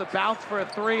 playing off the bounce for a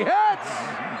 3. Hits!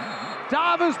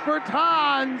 Davis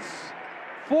Bertans,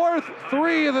 4th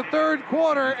 3 of the third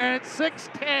quarter, and at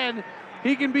 6'10",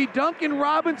 he can be Duncan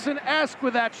Robinson-esque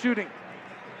with that shooting.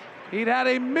 He'd had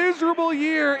a miserable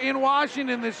year in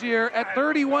Washington this year at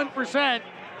 31%,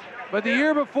 but the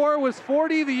year before was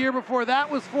 40, the year before that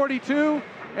was 42,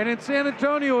 and in San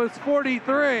Antonio it's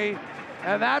 43,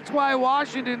 and that's why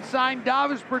Washington signed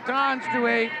Davis Bertans to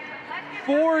a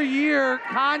 4-year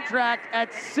contract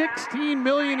at $16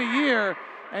 million a year,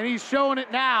 and he's showing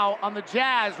it now on the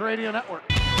Jazz Radio Network.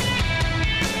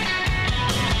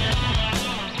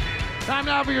 Time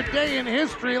now for your day in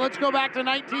history. Let's go back to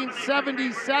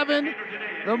 1977.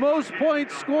 The most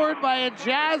points scored by a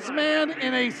Jazz man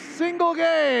in a single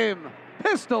game.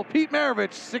 Pistol Pete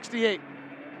Maravich, 68.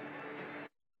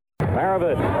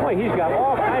 Maravich, boy, he's got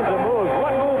all kinds of moves.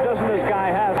 What move doesn't this guy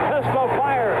have? Pistol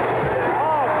fire.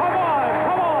 Oh, come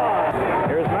on.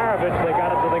 Here's Maravich. They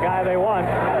got it to the guy they want.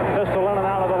 Pistol in and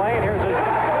out of the lane. Here's his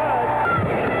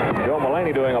good. Joe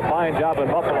Mulaney doing a fine job in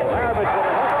Buffalo. Maravich with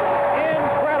a hook.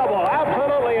 Incredible.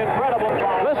 Absolutely incredible.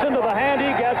 Listen to the hand he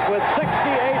gets with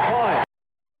 68 points.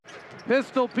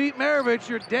 Pistol Pete Maravich,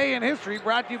 your day in history,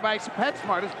 brought to you by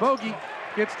PetSmart. As Bogey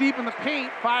Gets deep in the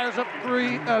paint, fires up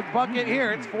three, bucket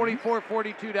here. It's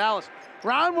 44-42 Dallas.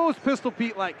 Ron, what was Pistol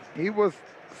Pete like? He was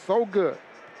so good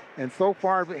and so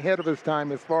far ahead of his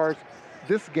time as far as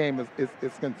this game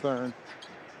is concerned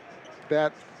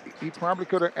that he probably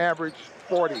could have averaged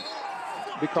 40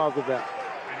 because of that.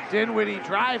 Dinwiddie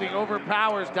driving,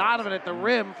 overpowers Donovan at the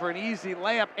rim for an easy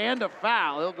layup and a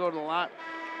foul. He'll go to the line.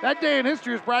 That day in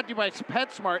history is brought to you by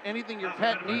PetSmart. Anything your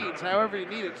pet needs, however you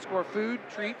need it. Score food,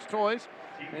 treats, toys,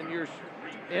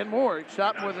 and more.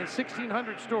 Shop more than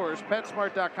 1,600 stores,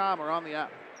 PetSmart.com or on the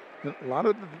app. A lot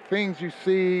of the things you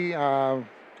see,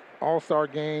 all-star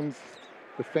games,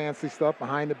 the fancy stuff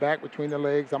behind the back, between the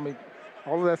legs, I mean,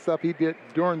 all of that stuff he did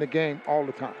during the game all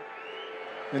the time.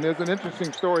 And there's an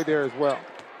interesting story there as well.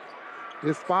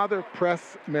 His father,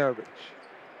 Press Maravich,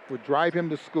 would drive him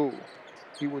to school.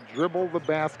 He would dribble the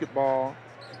basketball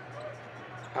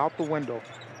out the window.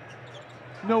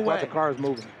 No way. While the car is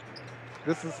moving.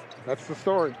 That's the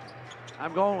story.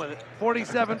 I'm going with it.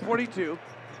 47-42.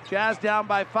 Jazz down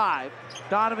by 5.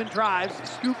 Donovan drives,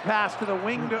 scoop pass to the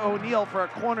wing to O'Neal for a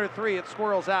corner three. It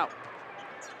swirls out.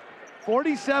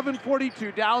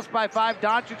 47-42. Dallas by 5.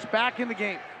 Doncic back in the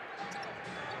game.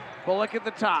 Bullock at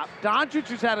the top. Doncic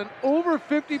has had an over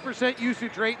 50%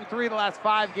 usage rate in 3 of the last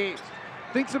 5 games.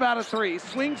 Thinks about a 3.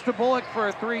 Swings to Bullock for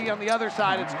a 3 on the other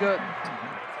side. It's good.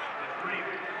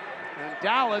 And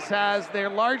Dallas has their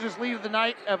largest lead of the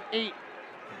night of 8.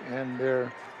 And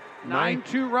they're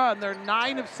 9-2 run. They're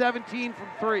 9 of 17 from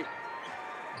 3.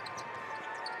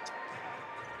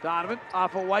 Donovan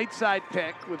off a Whiteside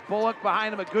pick with Bullock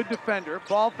behind him, a good defender.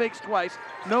 Ball fakes twice.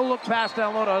 No look pass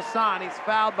down low to Hassan. He's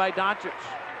fouled by Doncic.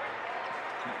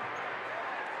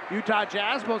 Utah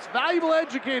Jazz, most valuable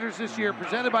educators this year,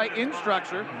 presented by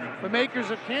Instructure, the makers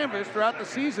of Canvas. Throughout the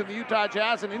season, the Utah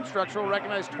Jazz and Instructure will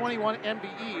recognize 21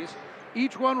 MVEs.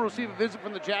 Each one will receive a visit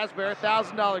from the Jazz Bear,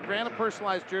 $1,000 grant, a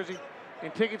personalized jersey,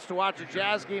 and tickets to watch a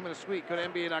Jazz game in a suite. Go to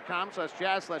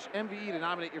NBA.com/Jazz/MVE to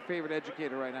nominate your favorite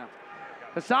educator right now.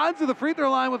 Hassan's to the free throw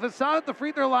line. With Hassan at the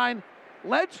free throw line,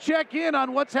 let's check in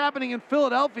on what's happening in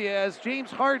Philadelphia as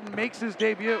James Harden makes his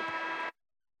debut.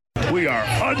 We are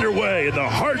underway in the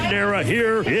Harden era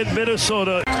here in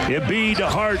Minnesota. Embiid to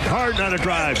Harden on a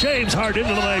drive. James Harden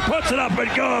into the lane, puts it up and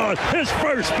goes. His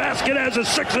first basket as a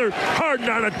Sixer. Harden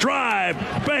on a drive,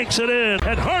 banks it in,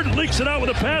 and Harden leaks it out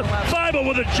with a pass. Bible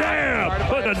with a jam,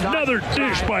 but another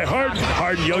dish by Harden.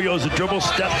 Harden yo-yos a dribble,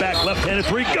 step back, left-handed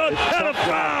 3, good, and a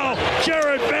foul.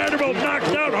 Jared Vanderbilt knocks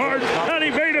out Harden, and he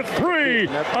made a 3.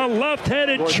 A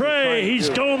left-handed tray. He's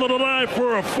going to the line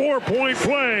for a 4-point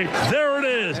play. There it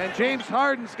is. And James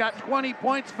Harden's got 20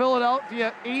 points.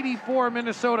 Philadelphia 84,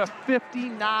 Minnesota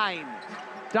 59.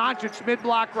 Doncic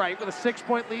mid-block right with a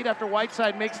 6-point lead after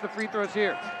Whiteside makes the free throws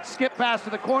here. Skip pass to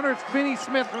the corner. It's Finney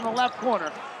Smith from the left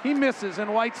corner. He misses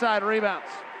and Whiteside rebounds.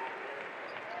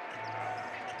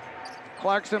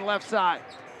 Clarkson left side.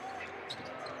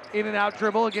 In and out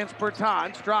dribble against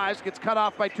Bertans. Drives, gets cut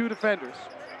off by 2 defenders.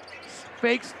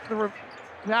 Fakes the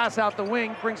pass out the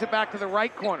wing, brings it back to the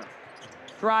right corner.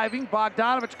 Driving,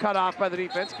 Bogdanovich cut off by the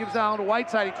defense, gives down to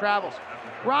Whiteside, he travels.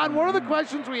 Ron, one of the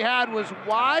questions we had was,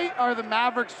 why are the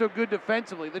Mavericks so good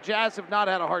defensively? The Jazz have not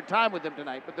had a hard time with them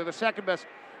tonight, but they're the second best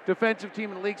defensive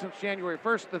team in the league since January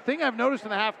 1st. The thing I've noticed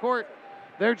in the half court,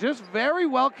 they're just very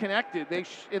well connected.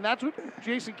 And that's what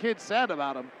Jason Kidd said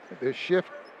about them. They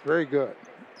shift very good.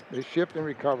 They shift and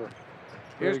recover.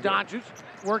 Here's Doncic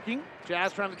working.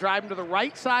 Jazz trying to drive him to the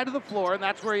right side of the floor, and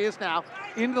that's where he is now.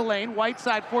 Into the lane.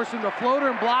 Whiteside forcing him to floater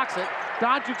and blocks it.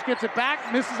 Doncic gets it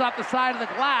back, misses off the side of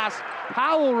the glass.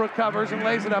 Powell recovers and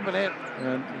lays it up and in.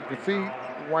 And you can see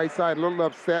Whiteside a little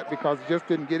upset because he just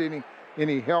didn't get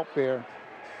any help there.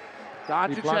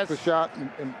 Doncic he blocks the shot,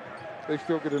 and they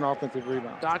still get an offensive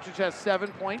rebound. Doncic has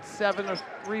 7 points, 7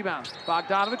 rebounds.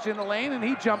 Bogdanovich in the lane, and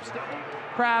he jumps.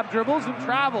 Crab dribbles and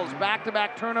travels.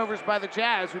 Back-to-back turnovers by the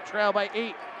Jazz, who trail by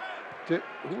 8.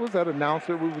 Who was that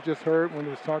announcer we just heard when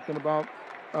he was talking about?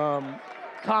 Tom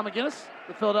McGinnis,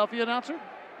 the Philadelphia announcer.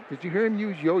 Did you hear him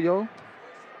use yo-yo?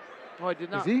 Oh, I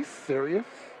did not. Is he serious?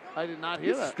 I did not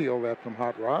hear that. Steal that from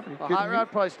Hot Rod. Well, Hot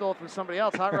Rod probably stole it from somebody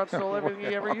else. Hot Rod stole everything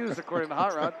he ever used, according to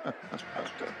Hot Rod.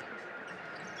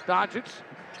 Doncic,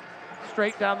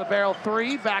 straight down the barrel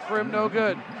 3, back rim no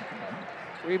good.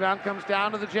 Rebound comes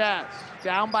down to the Jazz.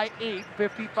 Down by 8,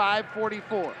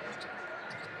 55-44.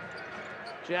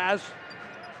 Jazz,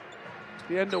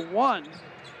 the end of 1,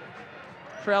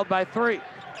 trailed by 3.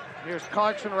 Here's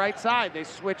Clarkson right side. They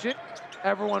switch it.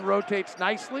 Everyone rotates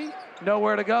nicely.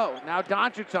 Nowhere to go. Now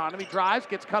Doncic on him. He drives,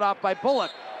 gets cut off by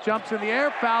Bullock. Jumps in the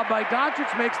air, fouled by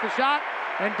Doncic, makes the shot,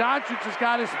 and Doncic has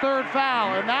got his 3rd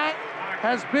foul. And that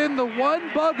has been the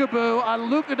one bugaboo on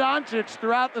Luka Doncic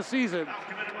throughout the season,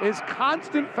 is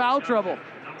constant foul trouble.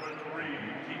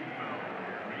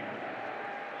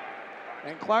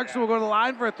 And Clarkson will go to the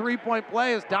line for a three-point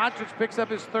play as Doncic picks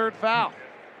up his third foul.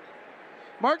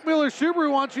 Mark Miller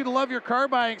Subaru wants you to love your car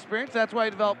buying experience. That's why he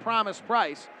developed Promise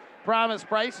Price. Promise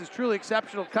Price is truly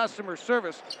exceptional customer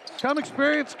service. Come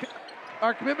experience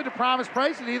our commitment to Promise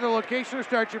Price at either location or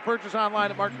start your purchase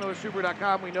online at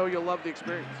markmillersubaru.com. We know you'll love the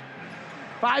experience.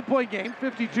 5-point game,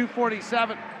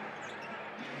 52-47.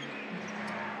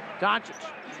 Doncic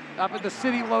up at the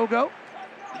City logo,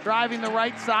 driving the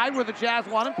right side where the Jazz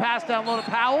want him. Pass down low to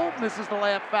Powell. Misses the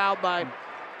layup, fouled by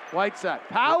Whiteside.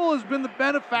 Powell has been the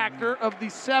benefactor of the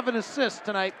 7 assists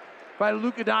tonight by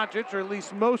Luka Doncic, or at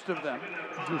least most of them.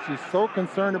 She's so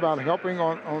concerned about helping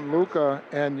on Luka,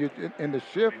 and in the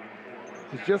shift,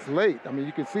 it's just late. I mean,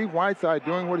 you can see Whiteside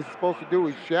doing what he's supposed to do.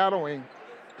 He's shadowing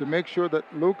to make sure that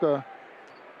Luka,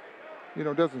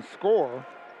 doesn't score.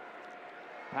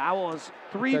 Powell has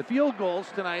 3 field goals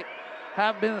tonight,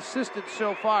 have been assisted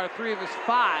so far, 3 of his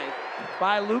 5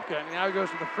 by Luka. And now he goes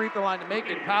to the free throw line to make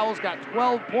it. Powell's got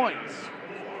 12 points.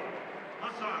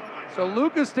 So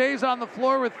Luka stays on the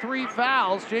floor with 3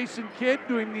 fouls. Jason Kidd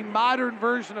doing the modern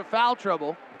version of foul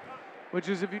trouble, which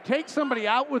is if you take somebody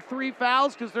out with 3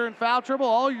 fouls because they're in foul trouble,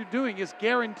 all you're doing is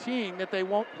guaranteeing that they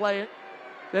won't play it,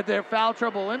 that their foul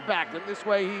trouble will impact them. This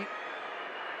way he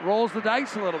rolls the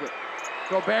dice a little bit.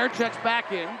 Gobert checks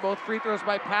back in. Both free throws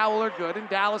by Powell are good, and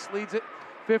Dallas leads it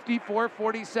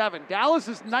 54-47. Dallas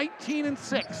is 19-6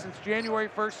 since January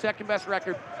 1st, second best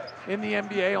record in the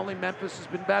NBA. Only Memphis has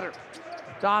been better.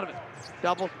 Donovan,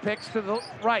 double picks to the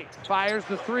right, fires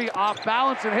the 3, off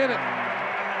balance and hit it.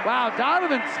 Wow,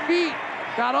 Donovan's feet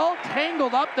got all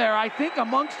tangled up there, I think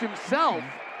amongst himself,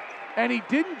 and he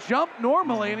didn't jump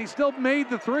normally, and he still made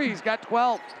the 3. He's got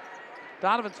 12.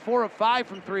 Donovan's 4 of 5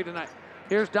 from 3 tonight.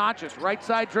 Here's Doncic, right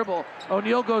side dribble.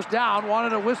 O'Neal goes down,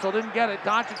 wanted a whistle, didn't get it.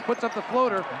 Doncic puts up the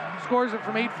floater, scores it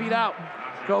from 8 feet out.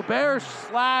 Gobert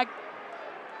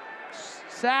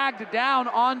sagged down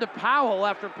onto Powell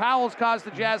after Powell's caused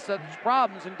the Jazz such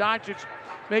problems, and Doncic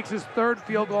makes his 3rd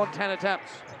field goal in 10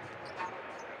 attempts.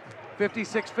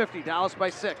 56-50, Dallas by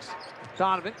 6.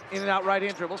 Donovan, in and out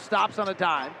right-hand dribble, stops on a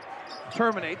dime,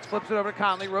 terminates, flips it over to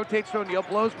Conley, rotates to O'Neal,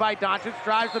 blows by Doncic,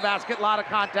 drives the basket, a lot of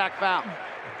contact foul.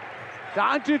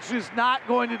 Doncic is not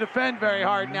going to defend very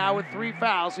hard now with 3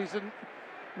 fouls. He's an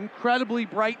incredibly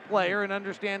bright player and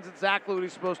understands exactly what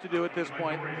he's supposed to do at this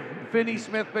point.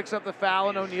 Finney-Smith picks up the foul,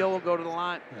 and O'Neal will go to the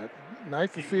line. Yeah,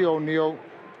 nice to see O'Neal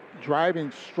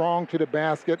driving strong to the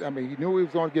basket. I mean, he knew he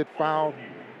was going to get fouled.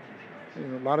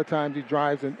 A lot of times he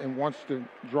drives and wants to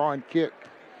draw and kick.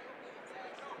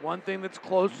 One thing that's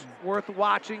close, worth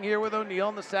watching here with O'Neal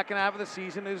in the second half of the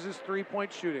season is his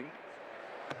 3-point shooting.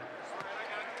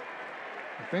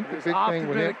 I think the big thing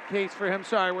with him, case for him,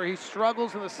 where he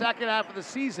struggles in the second half of the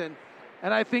season,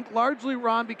 and I think largely,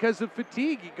 Ron, because of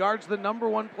fatigue. He guards the number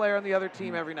 1 player on the other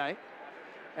team every night,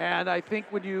 and I think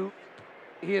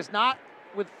he is not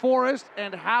with Forrest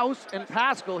and House and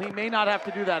Pascal, he may not have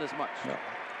to do that as much. No,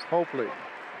 hopefully.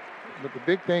 But the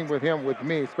big thing with him, with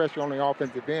me, especially on the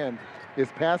offensive end, is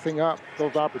passing up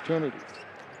those opportunities.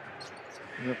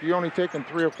 And if you're only taking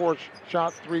 3 or 4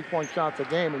 shots, 3-point shots a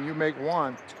game, and you make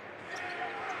 1.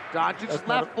 Doncic's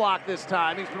left block this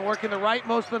time. He's been working the right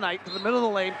most of the night to the middle of the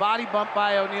lane. Body bump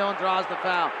by O'Neal and draws the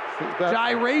foul.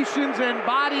 Gyrations and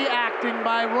body acting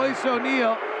by Royce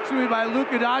O'Neal, by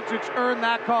Luka Doncic, earned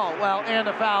that call. Well, and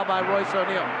a foul by Royce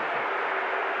O'Neal.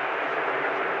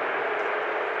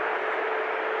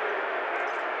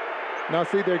 Now,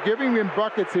 see, they're giving him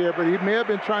buckets here, but he may have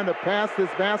been trying to pass this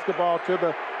basketball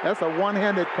to that's a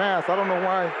one-handed pass. I don't know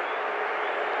why.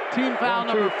 Team foul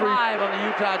number 5 on the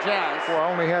Utah Jazz. Well, I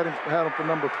only had him for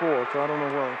number 4, so I don't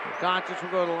know where. Doncic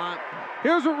will go to the line.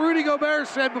 Here's what Rudy Gobert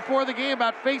said before the game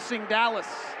about facing Dallas.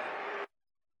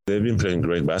 They've been playing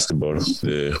great basketball.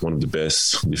 They're one of the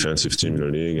best defensive teams in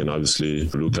the league, and obviously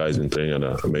Luka has been playing at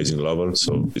an amazing level.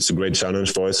 So it's a great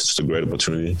challenge for us. It's a great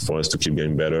opportunity for us to keep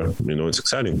getting better. It's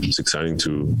exciting. It's exciting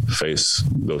to face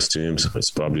those teams.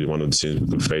 It's probably one of the teams we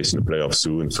could face in the playoffs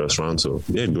too in the first round. So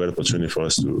yeah, great opportunity for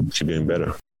us to keep getting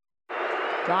better.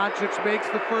 Doncic makes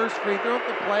the first free throw. If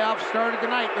the playoffs started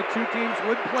tonight, the 2 teams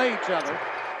would play each other.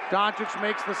 Doncic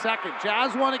makes the second.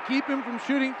 Jazz want to keep him from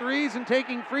shooting threes and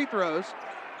taking free throws.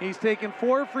 He's taken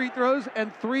 4 free throws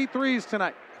and 3 threes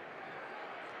tonight.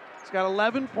 He's got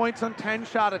 11 points on 10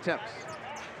 shot attempts.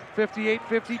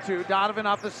 58-52. Donovan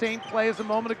off the same play as a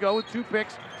moment ago with 2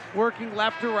 picks, working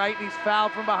left to right. He's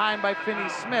fouled from behind by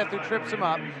Finney-Smith, who trips him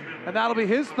up. And that'll be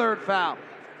his 3rd foul.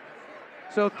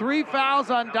 So 3 fouls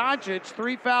on Doncic,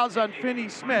 3 fouls on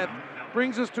Finney-Smith.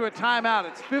 Brings us to a timeout.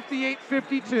 It's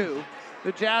 58-52.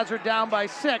 The Jazz are down by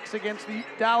 6 against the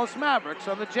Dallas Mavericks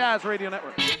on the Jazz Radio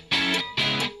Network.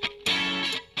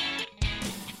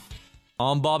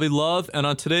 I'm Bobby Love, and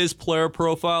on today's player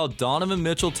profile, Donovan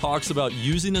Mitchell talks about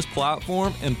using his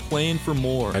platform and playing for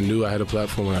more. I knew I had a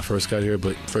platform when I first got here,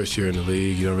 but first year in the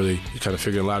league, you kind of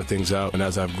figuring a lot of things out. And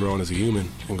as I've grown as a human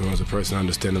and grown as a person, I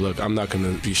understand that, look, I'm not going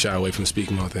to be shy away from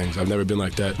speaking on things. I've never been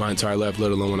like that my entire life,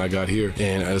 let alone when I got here.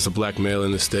 And as a black male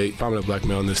in this state, prominent black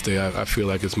male in this state, I feel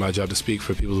like it's my job to speak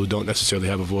for people who don't necessarily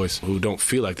have a voice, who don't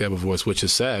feel like they have a voice, which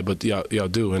is sad, but y'all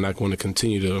do. And I want to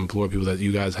continue to implore people that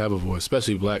you guys have a voice,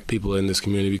 especially black people in this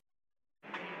community.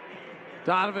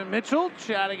 Donovan Mitchell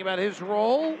chatting about his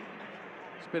role.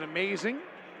 It's been amazing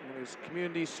in his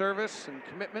community service and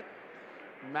commitment.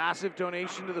 Massive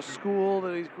donation to the school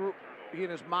that he and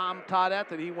his mom taught at,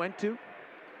 that he went to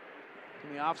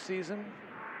in the offseason.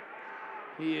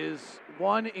 He is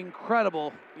one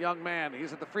incredible young man.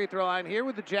 He's at the free throw line here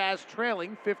with the Jazz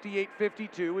trailing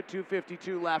 58-52 with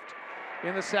 2:52 left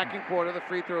in the second quarter. The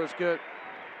free throw is good.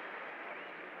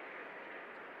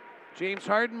 James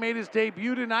Harden made his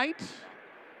debut tonight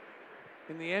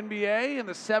in the NBA, and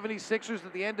the 76ers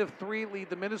at the end of 3 lead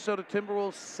the Minnesota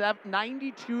Timberwolves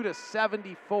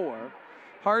 92-74.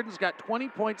 Harden's got 20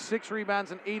 points, 6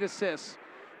 rebounds, and 8 assists.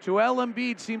 Joel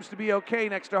Embiid seems to be okay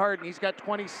next to Harden. He's got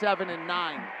 27 and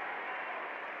 9.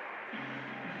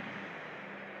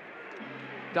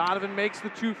 Donovan makes the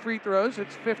 2 free throws.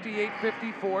 It's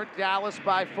 58-54, Dallas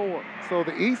by 4. So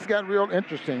the East got real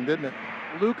interesting, didn't it?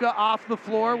 Luka off the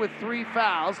floor with 3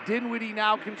 fouls. Dinwiddie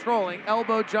now controlling.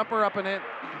 Elbow jumper up and in.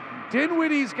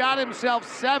 Dinwiddie's got himself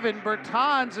 7.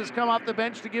 Bertans has come off the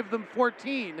bench to give them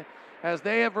 14 as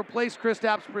they have replaced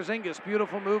Kristaps Porzingis.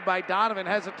 Beautiful move by Donovan.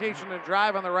 Hesitation to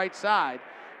drive on the right side.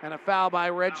 And a foul by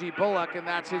Reggie Bullock, and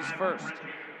that's his first.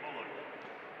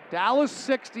 Dallas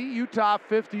 60, Utah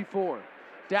 54.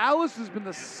 Dallas has been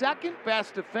the second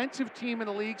best defensive team in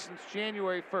the league since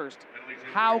January 1st.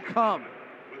 How come?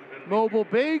 Mobile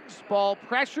bigs, ball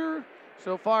pressure.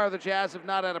 So far, the Jazz have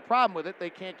not had a problem with it. They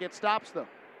can't get stops, though.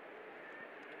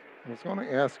 I was going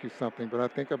to ask you something, but I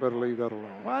think I better leave that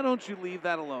alone. Why don't you leave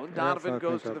that alone? Donovan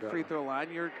goes to the free throw line.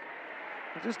 You're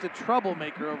just a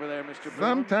troublemaker over there, Mr. Boone.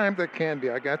 Sometimes it can be.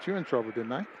 I got you in trouble,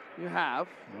 didn't I? You have.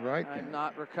 All right. I'm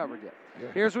not recovered yet. Yeah.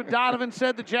 Here's what Donovan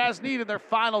said the Jazz need in their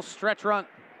final stretch run.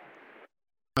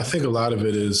 I think a lot of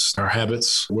it is our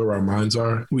habits, where our minds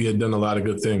are. We had done a lot of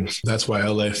good things. That's why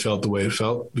LA felt the way it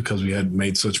felt, because we had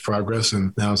made such progress.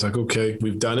 And now it's like, okay,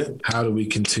 we've done it. How do we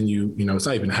continue? It's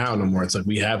not even how no more. It's like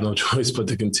we have no choice but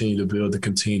to continue to build, to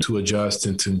continue to adjust,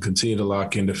 and to continue to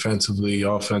lock in defensively,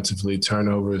 offensively,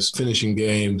 turnovers, finishing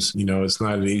games. It's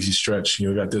not an easy stretch.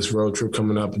 We got this road trip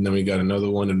coming up, and then we got another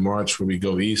one in March where we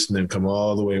go east and then come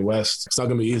all the way west. It's not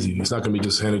going to be easy. It's not going to be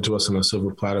just handed to us on a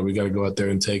silver platter. We got to go out there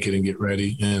and take it and get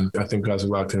ready. And I think guys are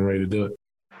locked in and ready to do it.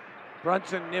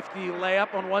 Brunson, nifty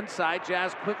layup on one side.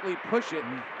 Jazz quickly push it.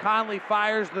 Conley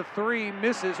fires the 3,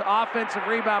 misses. Offensive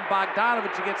rebound,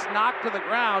 Bogdanovich. He gets knocked to the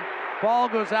ground. Ball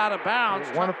goes out of bounds.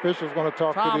 One official's going to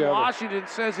talk to the other. Tom Washington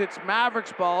says it's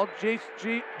Mavericks ball.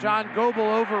 John Goebel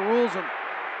overrules him.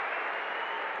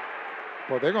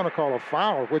 Well, they're going to call a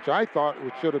foul, which I thought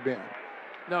it should have been.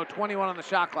 No, 21 on the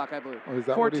shot clock, I believe. Oh, is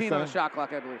that 14 on the shot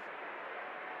clock, I believe.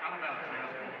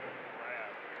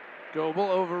 Goebel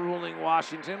overruling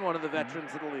Washington, one of the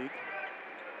veterans of the league.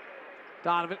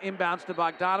 Donovan inbounds to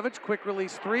Bogdanovich. Quick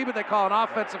release 3, but they call an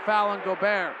offensive foul on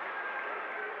Gobert.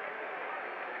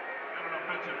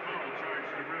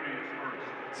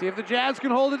 See if the Jazz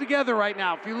can hold it together right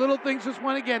now. A few little things just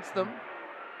went against them.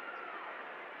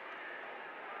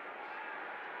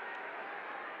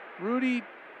 Rudy,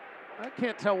 I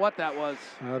can't tell what that was.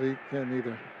 I can't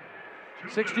either.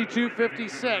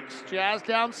 62-56, Jazz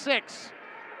down 6.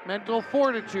 Mental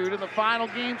fortitude in the final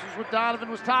games is what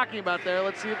Donovan was talking about there.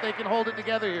 Let's see if they can hold it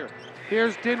together here.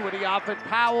 Here's Dinwiddie off at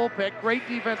Powell pick. Great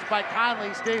defense by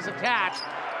Conley, stays attached.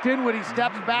 Dinwiddie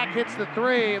steps back, hits the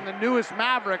 3, and the newest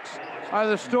Mavericks are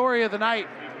the story of the night.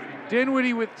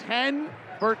 Dinwiddie with 10,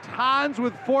 Bertans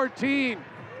with 14.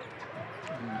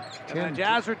 And the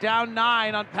Jazz are down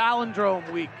 9 on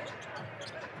Palindrome week.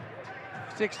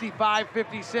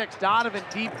 65-56. Donovan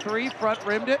deep 3, front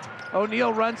rimmed it.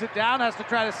 O'Neal runs it down, has to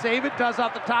try to save it, does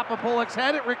off the top of Bullock's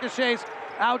head. It ricochets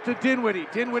out to Dinwiddie.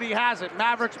 Dinwiddie has it.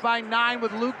 Mavericks by 9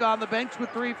 with Luka on the bench with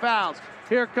 3 fouls.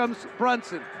 Here comes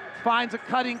Brunson. Finds a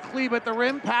cutting Kleba at the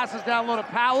rim, passes down low to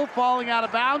Powell, falling out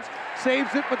of bounds,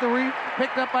 saves it, but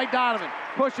picked up by Donovan.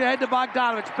 Push ahead to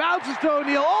Bogdanovich, bounces to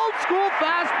O'Neal. Old school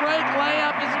fast break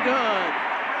layup is good.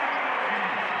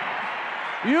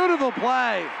 Beautiful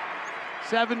play.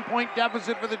 7-point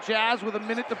deficit for the Jazz with a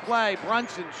minute to play.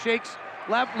 Brunson shakes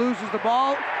left, loses the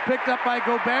ball. Picked up by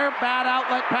Gobert. Bad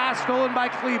outlet pass stolen by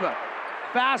Kleber.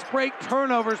 Fast break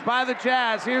turnovers by the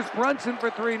Jazz. Here's Brunson for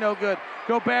three, no good.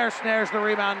 Gobert snares the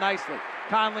rebound nicely.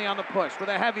 Conley on the push with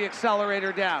a heavy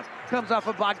accelerator down. Comes off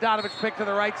a Bogdanovich pick to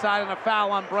the right side and a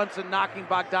foul on Brunson, knocking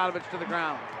Bogdanovich to the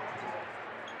ground.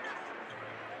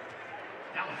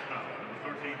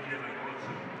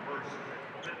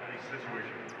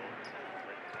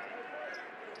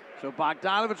 So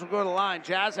Bogdanovich will go to the line.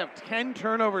 Jazz have 10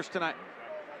 turnovers tonight.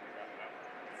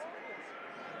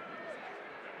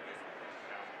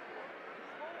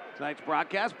 Tonight's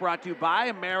broadcast brought to you by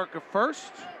America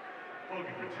First,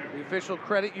 the official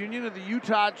credit union of the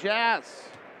Utah Jazz.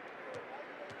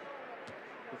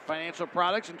 With financial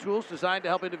products and tools designed to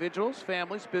help individuals,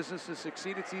 families, businesses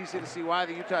succeed, it's easy to see why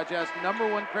the Utah Jazz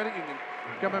 #1 credit union.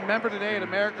 Become a member today at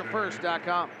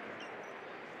AmericaFirst.com.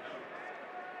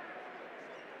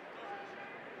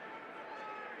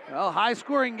 Well,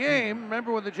 high-scoring game.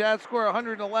 Remember when the Jazz score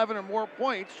 111 or more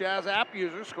points, Jazz app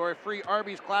users score a free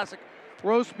Arby's Classic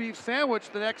roast beef sandwich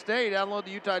the next day. Download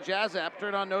the Utah Jazz app,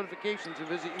 turn on notifications, and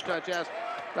visit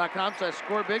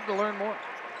utahjazz.com/score big to learn more.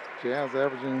 Jazz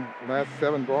averaging last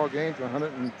 7 ball games,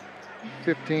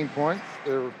 115 points.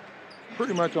 They're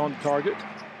pretty much on target.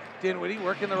 Dinwiddie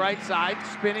working the right side,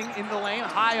 spinning in the lane.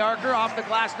 High arcer off the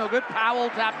glass, no good. Powell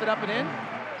tapped it up and in.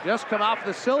 Just come off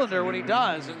the cylinder when he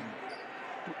does. And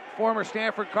former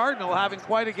Stanford Cardinal having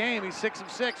quite a game. He's 6 of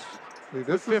 6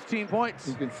 with 15 points.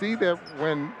 You can see that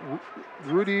when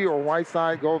Rudy or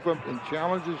Whiteside goes up and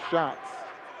challenges shots,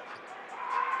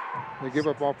 they give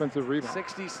up offensive rebounds.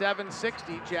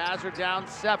 67-60, Jazz are down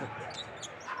 7.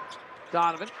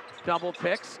 Donovan, double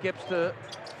pick, skips to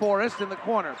Forrest in the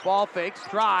corner. Ball fakes,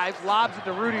 drives, lobs it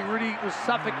to Rudy. Rudy was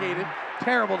suffocated.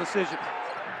 Terrible decision.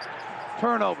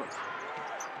 Turnover.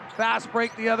 Fast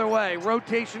break the other way.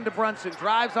 Rotation to Brunson.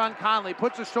 Drives on Conley.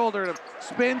 Puts a shoulder to him.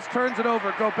 Spins, turns it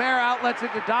over. Gobert outlets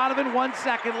it to Donovan. 1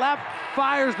 second left.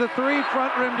 Fires the three.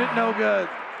 Front rimmed it. No good.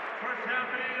 First half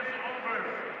is over.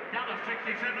 Dallas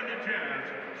 67, the Jazz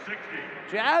 60.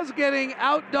 Jazz getting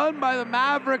outdone by the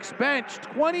Mavericks bench.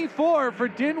 24 for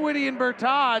Dinwiddie and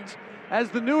Bertans as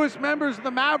the newest members of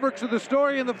the Mavericks are the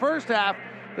story in the first half.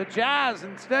 The Jazz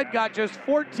instead got just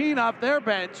 14 off their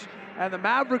bench. And the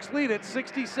Mavericks lead at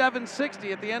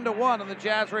 67-60 at the end of 1 on the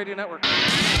Jazz Radio Network.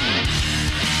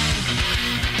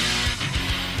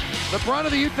 The brunt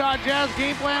of the Utah Jazz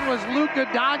game plan was Luka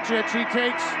Doncic. He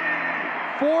takes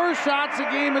 4 shots a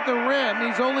game at the rim.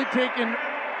 He's only taken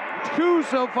 2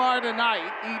 so far tonight.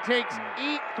 He takes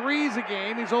 8 threes a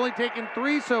game. He's only taken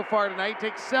 3 so far tonight. He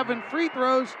takes 7 free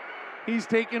throws. He's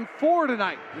taken 4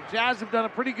 tonight. The Jazz have done a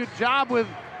pretty good job with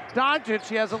Doncic.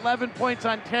 He has 11 points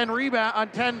on 10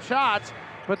 shots,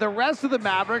 but the rest of the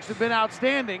Mavericks have been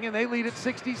outstanding, and they lead at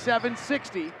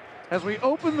 67-60. As we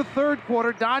open the third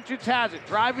quarter, Doncic has it.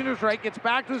 Driving to his right, gets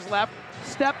back to his left,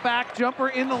 step back, jumper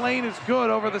in the lane is good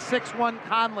over the 6'1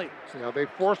 Conley. Yeah, they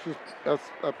forced a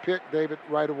pick, David,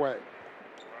 right away.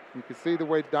 You can see the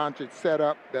way Doncic set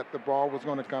up that the ball was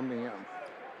going to come to him.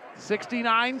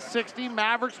 69-60,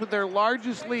 Mavericks with their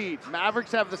largest lead.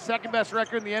 Mavericks have the second best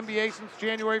record in the NBA since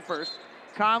January 1st.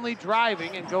 Conley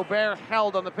driving and Gobert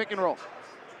held on the pick and roll.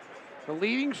 The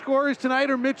leading scorers tonight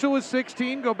are Mitchell with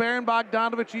 16, Gobert and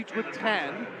Bogdanovich each with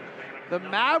 10. The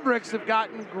Mavericks have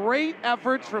gotten great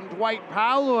efforts from Dwight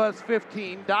Powell, who has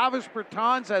 15, Davis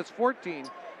Bertans has 14,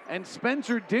 and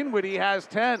Spencer Dinwiddie has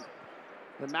 10.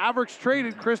 The Mavericks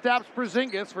traded Kristaps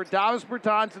Porzingis for Davis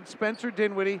Bertans and Spencer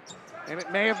Dinwiddie, and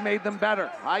it may have made them better.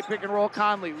 High pick and roll,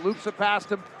 Conley loops it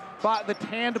past him, the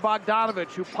tan to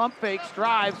Bogdanovich, who pump fakes,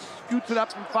 drives, scoots it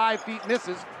up from 5 feet,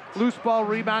 misses. Loose ball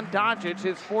rebound, Doncic,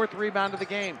 his 4th rebound of the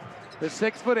game. The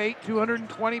 6'8",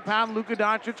 220-pound Luka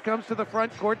Doncic comes to the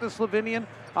front court. The Slovenian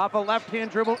off a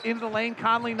left-hand dribble into the lane.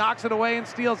 Conley knocks it away and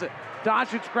steals it.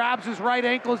 Doncic grabs his right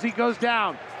ankle as he goes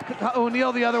down.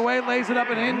 O'Neal the other way, lays it up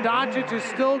and in. Doncic is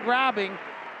still grabbing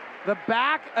the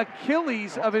back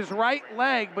Achilles of his right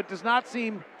leg, but does not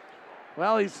seem,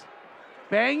 well, he's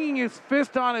banging his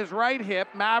fist on his right hip.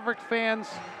 Maverick fans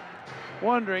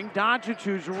wondering. Doncic,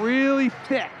 who's really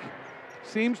thick,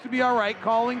 seems to be all right,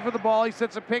 calling for the ball. He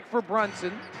sets a pick for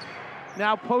Brunson.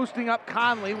 Now posting up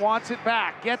Conley, wants it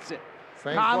back, gets it.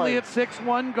 Conley at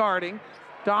 6'1", guarding.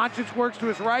 Doncic works to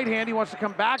his right hand. He wants to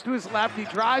come back to his left. He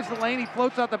drives the lane. He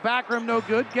floats out the back rim, no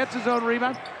good. Gets his own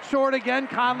rebound. Short again,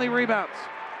 Conley rebounds.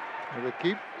 They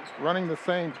keep running the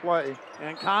same play.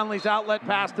 And Conley's outlet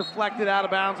pass deflected out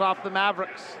of bounds off the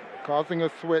Mavericks. Causing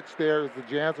a switch there as the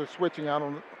Jazz are switching out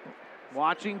on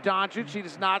Watching Doncic, he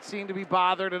does not seem to be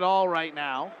bothered at all right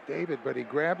now. David, but he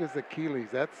grabbed his Achilles.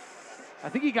 I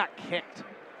think he got kicked.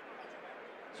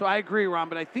 So I agree, Ron,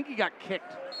 but I think he got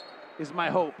kicked is my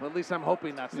hope. At least I'm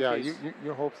hoping that's the case. Yeah,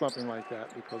 you hope something like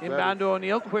that. Because inbound to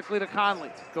O'Neal, quickly to Conley.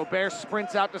 Gobert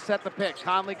sprints out to set the pick.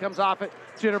 Conley comes off it,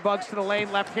 jitterbugs to the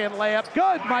lane, left-hand layup.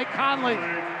 Good, Mike Conley.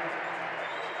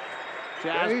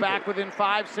 Jazz back within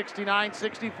 5,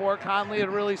 69-64. Conley had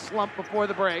really slumped before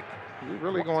the break. We're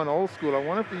really going old school. I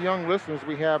wonder if the young listeners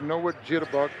we have know what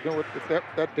jitterbug, know what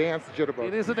that dance jitterbug.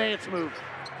 It is a dance move.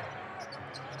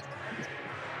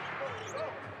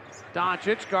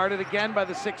 Doncic guarded again by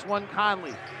the 6'1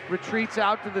 Conley. Retreats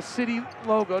out to the City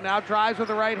logo, now drives with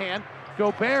the right hand.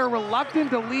 Gobert, reluctant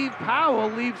to leave Powell,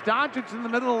 leaves Doncic in the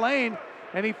middle of the lane,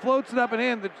 and he floats it up and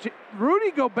in.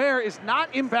 Rudy Gobert is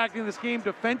not impacting this game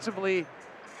defensively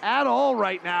at all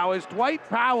right now, as Dwight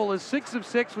Powell is 6 of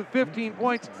 6 with 15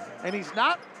 points, and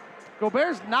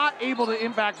Gobert's not able to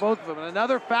impact both of them. And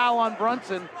another foul on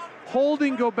Brunson,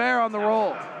 holding Gobert on the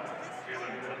roll.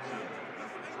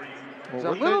 There's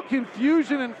a little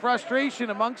confusion and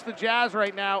frustration amongst the Jazz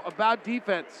right now about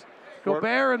defense.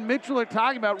 Gobert and Mitchell are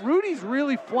talking about Rudy's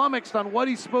really flummoxed on what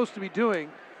he's supposed to be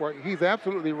doing. Well, he's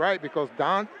absolutely right, because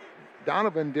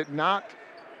Donovan did not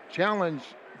challenge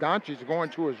Doncic going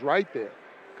to his right there,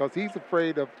 because he's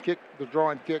afraid of the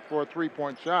draw and kick for a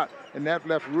three-point shot, and that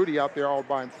left Rudy out there all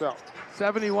by himself.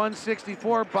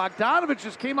 71-64. Bogdanovich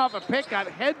just came off a pick, got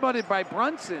headbutted by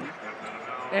Brunson,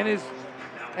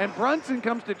 and Brunson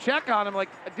comes to check on him like,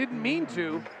 I didn't mean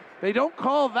to. They don't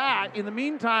call that. In the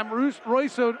meantime,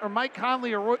 Mike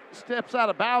Conley steps out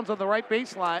of bounds on the right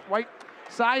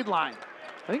sideline.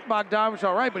 I think Bogdanovich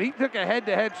all right, but he took a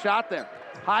head-to-head shot there.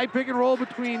 High pick and roll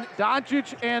between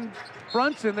Doncic and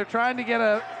Brunson. They're trying to get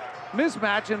a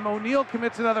mismatch, and O'Neal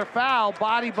commits another foul,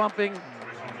 body bumping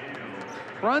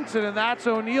Brunson, and that's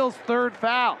O'Neal's third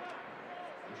foul.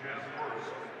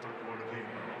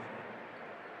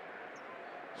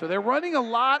 So they're running a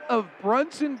lot of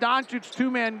Brunson-Doncic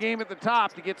two-man game at the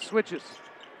top to get switches.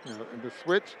 You know, and the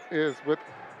switch is with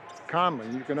Conley.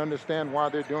 You can understand why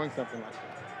they're doing something like that.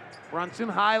 Brunson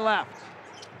high left.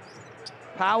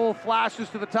 Powell flashes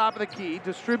to the top of the key,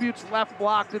 distributes left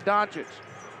block to Doncic.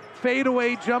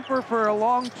 Fadeaway jumper for a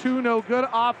long two, no good.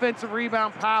 Offensive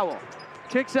rebound, Powell.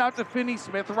 Kicks out to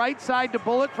Finney-Smith. Right side to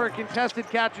Bullock for a contested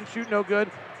catch and shoot, no good.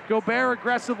 Gobert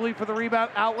aggressively for the rebound,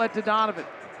 outlet to Donovan.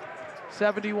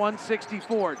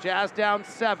 71-64, Jazz down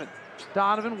 7.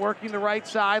 Donovan working the right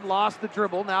side, lost the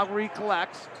dribble, now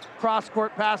recollects.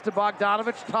 Cross-court pass to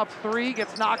Bogdanovich, tough three,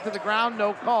 gets knocked to the ground,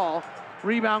 no call.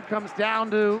 Rebound comes down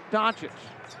to Doncic.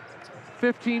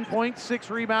 15 points, 6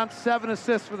 rebounds, 7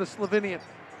 assists for the Slovenian.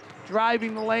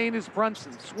 Driving the lane is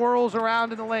Brunson, swirls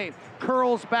around in the lane,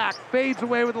 curls back, fades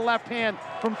away with the left hand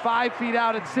from 5 feet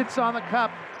out, and sits on the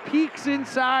cup. Peeks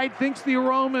inside, thinks the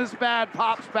aroma is bad,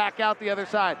 pops back out the other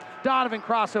side. Donovan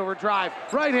crossover drive,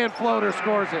 right-hand floater,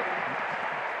 scores it.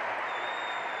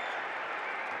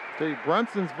 See,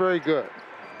 Brunson's very good.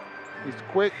 He's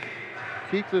quick,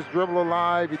 keeps his dribble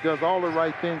alive. He does all the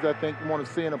right things I think you want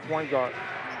to see in a point guard.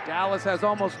 Dallas has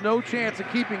almost no chance of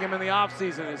keeping him in the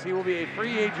offseason, as he will be a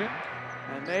free agent,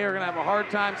 and they are going to have a hard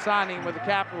time signing him with the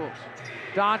cap rules.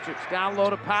 Doncic down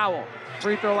low to Powell.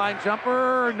 Free throw line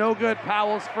jumper, no good.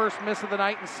 Powell's first miss of the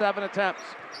night in 7 attempts.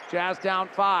 Jazz down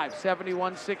 5,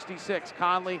 71-66.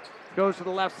 Conley goes to the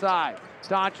left side.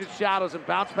 Doncic shadows him,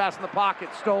 bounce pass in the pocket,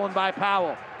 stolen by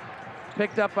Powell.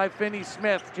 Picked up by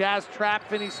Finney-Smith. Jazz trap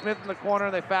Finney-Smith in the corner,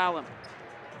 they foul him.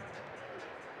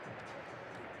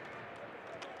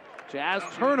 Jazz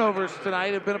turnovers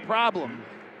tonight have been a problem.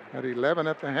 At 11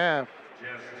 at the half.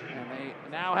 And they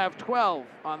now have 12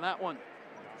 on that one.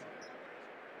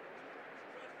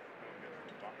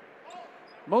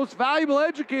 Most Valuable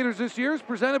Educators this year is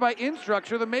presented by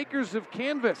Instructure, the makers of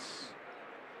Canvas.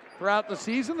 Throughout the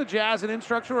season, the Jazz and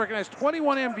Instructure organized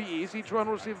 21 MVEs. Each one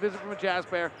will receive a visit from a Jazz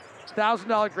player,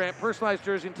 $1,000 grant, personalized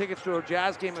jersey, and tickets to a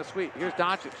Jazz game in a suite. Here's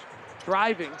Doncic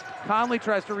driving. Conley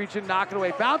tries to reach in, knock it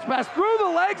away. Bounce pass through the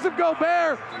legs of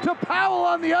Gobert to Powell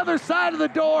on the other side of the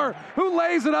door, who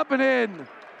lays it up and in.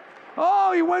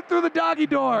 Oh, he went through the doggy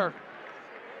door.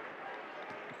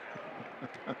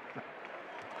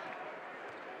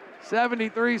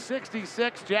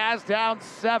 (73-66), Jazz down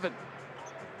 7.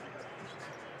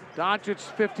 Doncic,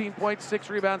 15 points, 6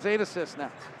 rebounds, 8 assists now.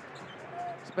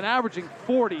 He's been averaging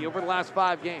 40 over the last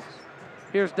 5 games.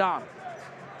 Here's Dom.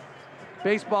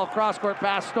 Baseball cross-court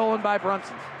pass stolen by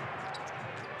Brunson.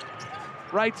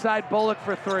 Right side, Bullock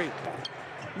for 3.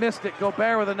 Missed it.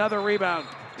 Gobert with another rebound.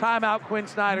 Timeout, Quinn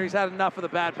Snyder. He's had enough of the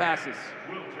bad passes.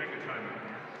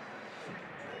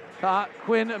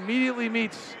 Quinn immediately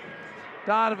meets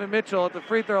Donovan Mitchell at the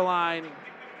free throw line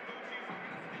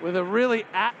with a really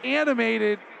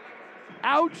animated,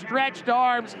 outstretched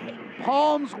arms,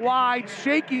 palms wide,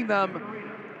 shaking them.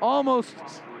 Almost,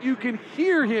 you can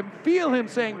hear him, feel him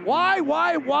saying, why?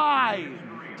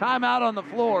 Timeout on the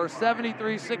floor,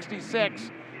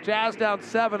 73-66. Jazz down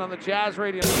 7 on the Jazz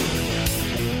radio.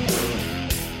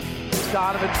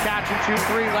 Donovan's catch and shoot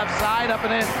three, left side, up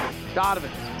and in.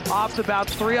 Donovan off the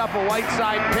bounce, three up a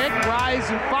Whiteside pick, rise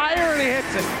and fire, and he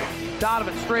hits it.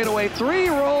 Donovan straight away three,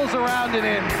 rolls around and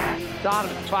in.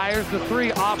 Donovan fires the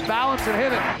three, off balance and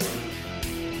hit it.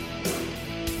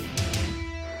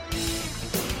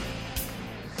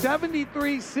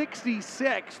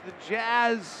 73-66, the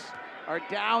Jazz are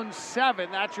down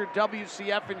 7. That's your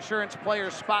WCF Insurance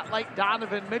Player Spotlight.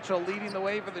 Donovan Mitchell leading the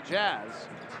way for the Jazz.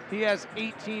 He has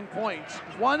 18 points.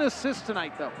 1 assist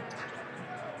tonight, though.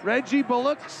 Reggie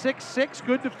Bullock, 6'6",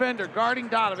 good defender, guarding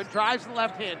Donovan, drives the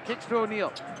left hand, kicks to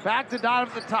O'Neal. Back to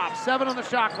Donovan at the top, 7 on the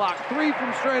shot clock. 3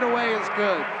 from straight away is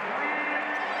good.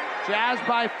 Jazz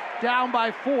down by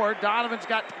 4. Donovan's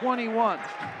got 21.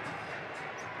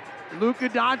 Luka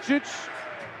Doncic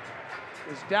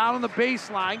is down on the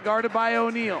baseline, guarded by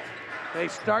O'Neal. They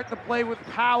start the play with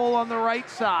Powell on the right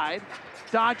side.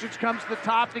 Doncic comes to the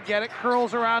top to get it,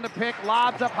 curls around a pick,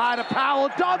 lobs up high to Powell,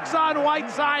 dunks on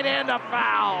Whiteside and a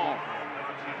foul.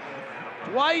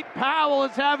 Dwight Powell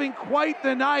is having quite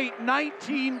the night,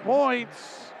 19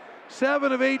 points,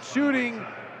 7 of 8 shooting.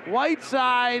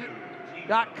 Whiteside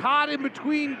got caught in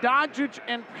between Doncic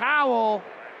and Powell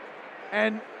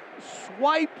and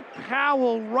swiped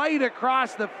Powell right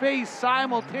across the face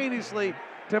simultaneously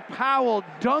to Powell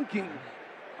dunking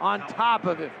on top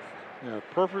of him. Yeah,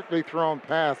 perfectly thrown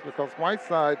pass because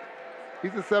Whiteside,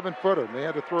 he's a 7-footer. They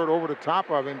had to throw it over the top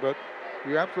of him, but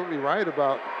you're absolutely right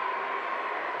about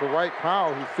Dwight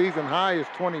Powell, whose season high is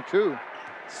 22.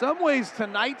 Some ways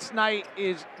tonight's night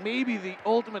is maybe the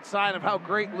ultimate sign of how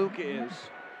great Luka is.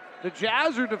 The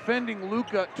Jazz are defending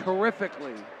Luka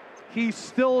terrifically. He's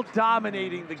still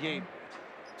dominating the game.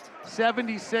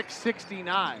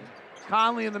 76-69.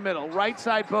 Conley in the middle, right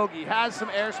side Bogey, has some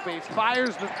airspace,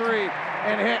 fires the three,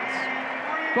 and hits.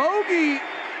 Bogey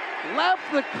left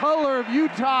the color of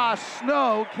Utah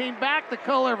snow, came back the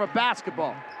color of a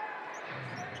basketball.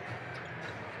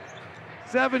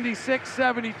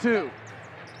 76-72.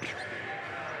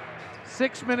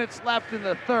 6 minutes left in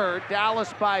the third,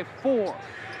 Dallas by 4.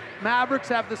 Mavericks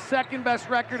have the second best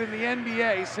record in the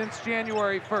NBA since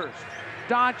January 1st.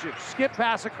 Doncic, skip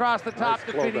pass across the top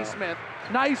to Finney-Smith.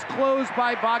 Nice close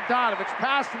by Bogdanovich.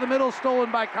 Pass to the middle,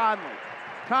 stolen by Conley.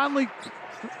 Conley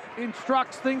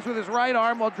instructs things with his right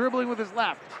arm while dribbling with his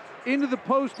left. Into the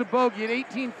post to Bogey at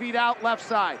 18 feet out, left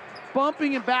side.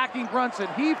 Bumping and backing Brunson.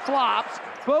 He flops.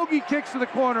 Bogey kicks to the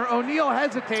corner. O'Neal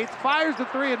hesitates, fires the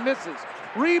three and misses.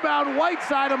 Rebound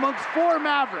Whiteside amongst 4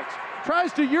 Mavericks.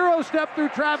 Tries to Euro step through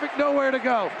traffic, nowhere to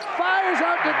go. Fires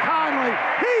out to Conley.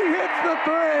 He hits the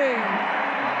three.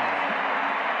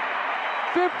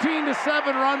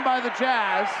 15-7 run by the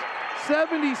Jazz.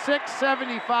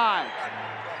 76-75.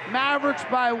 Mavericks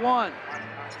by 1.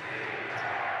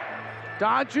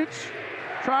 Doncic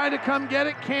trying to come get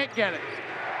it, can't get it.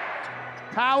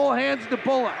 Powell hands to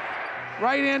Bullock.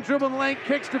 Right hand dribbling lane,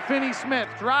 kicks to Finney-Smith.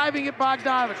 Driving at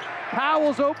Bogdanovich.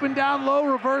 Powell's open down low,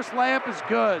 reverse layup is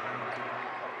good.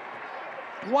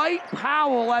 Dwight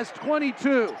Powell has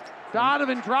 22.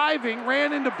 Donovan driving,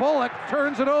 ran into Bullock,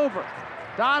 turns it over.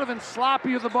 Donovan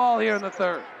sloppy with the ball here in the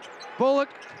third. Bullock,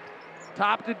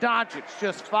 top to Doncic,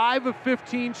 just 5 of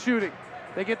 15 shooting.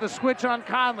 They get the switch on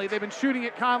Conley. They've been shooting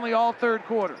at Conley all third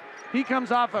quarter. He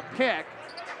comes off a pick.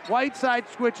 Whiteside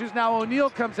switches, now O'Neal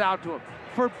comes out to him.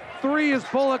 For 3 is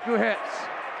Bullock who hits.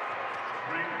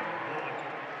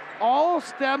 All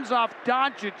stems off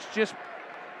Doncic just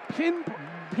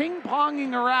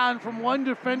ping-ponging around from one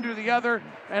defender to the other,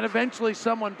 and eventually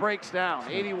someone breaks down.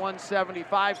 81-75,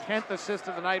 10th assist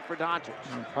of the night for Doncic.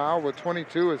 And Powell with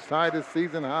 22 has tied his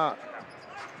season high.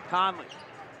 Conley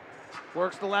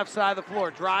works the left side of the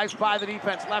floor, drives by the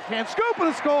defense, left hand scoop and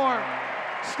a score.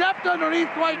 Stepped underneath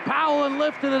Dwight Powell and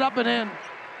lifted it up and in.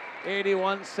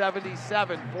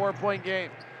 81-77, 4-point game.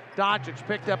 Doncic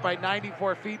picked up by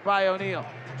 94 feet by O'Neal.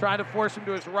 Trying to force him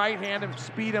to his right hand and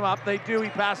speed him up. They do. He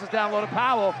passes down low to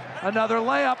Powell. Another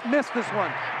layup. Missed this one.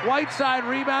 Whiteside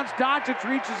rebounds. Doncic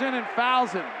reaches in and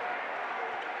fouls him.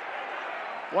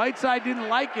 Whiteside didn't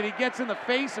like it. He gets in the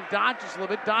face of Doncic a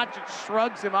little bit. Doncic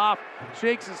shrugs him off,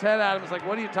 shakes his head at him. He's like,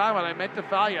 what are you talking about? I meant to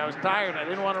foul you. I was tired. I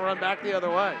didn't want to run back the other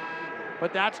way.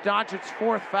 But that's Doncic's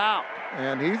 4th foul.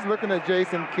 And he's looking at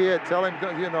Jason Kidd. Tell him,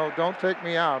 you know, don't take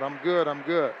me out. I'm good. I'm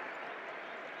good.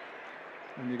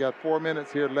 And you got 4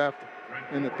 minutes here left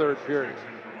in the third period.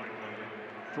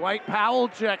 Dwight Powell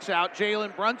checks out.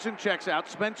 Jalen Brunson checks out.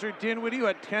 Spencer Dinwiddie, who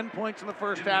had 10 points in the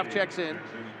first half, checks in.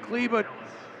 Kleber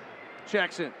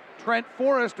checks in. Trent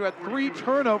Forrest, who had 3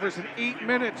 turnovers in 8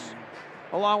 minutes,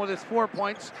 along with his 4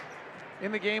 points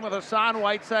in the game with Hassan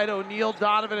Whiteside, O'Neal,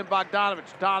 Donovan, and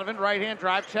Bogdanovich. Donovan, right-hand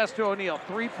drive, chest to O'Neal.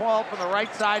 3-ball from the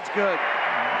right side's good.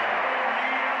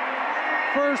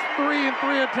 First 3 in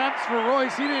 3 attempts for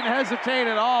Royce. He didn't hesitate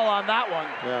at all on that one.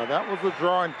 Yeah, that was a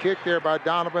draw and kick there by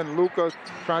Donovan. Luka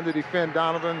trying to defend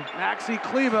Donovan. Maxi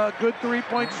Kleber, good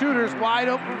 3-point shooters, wide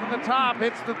open from the top,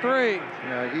 hits the 3.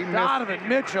 Yeah, he missed. Donovan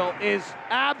Mitchell is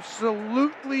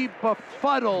absolutely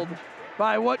befuddled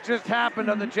by what just happened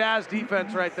on the Jazz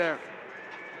defense right there.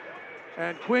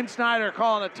 And Quinn Snyder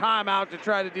calling a timeout to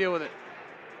try to deal with it.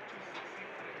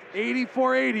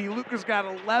 84-80, Luka's got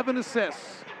 11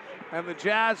 assists. And the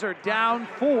Jazz are down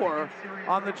 4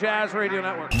 on the Jazz Radio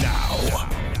Network.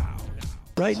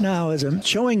 Right now is a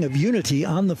showing of unity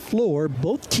on the floor.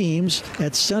 Both teams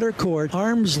at center court,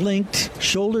 arms linked,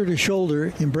 shoulder to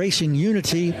shoulder, embracing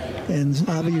unity and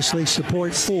obviously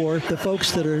support for the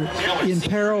folks that are in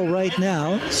peril right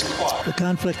now. The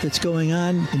conflict that's going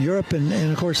on in Europe and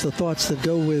of course the thoughts that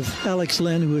go with Alex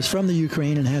Len, who is from the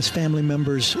Ukraine and has family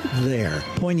members there.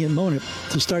 Poignant moment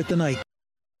to start the night.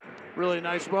 Really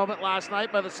nice moment last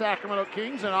night by the Sacramento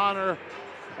Kings in honor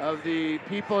of the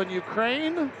people in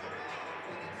Ukraine.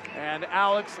 And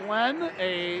Alex Len,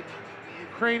 a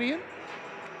Ukrainian.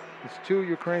 There's 2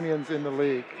 Ukrainians in the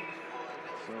league.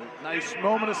 So nice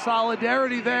moment of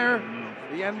solidarity there.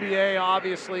 The NBA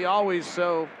obviously always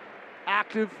so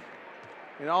active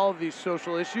in all of these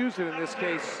social issues, and in this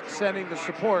case, sending the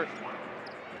support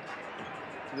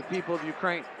to the people of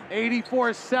Ukraine.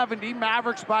 84-70,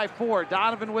 Mavericks by 4.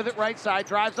 Donovan with it right side,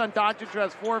 drives on Doncic, who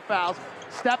has 4 fouls,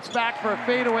 steps back for a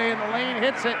fadeaway in the lane,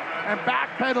 hits it, and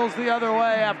backpedals the other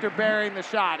way after burying the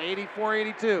shot.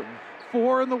 84-82.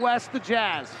 4 in the West, the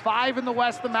Jazz. 5 in the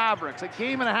West, the Mavericks. A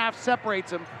game and a half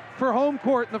separates them for home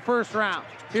court in the first round.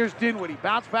 Here's Dinwiddie,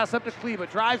 bounce pass up to Kleber,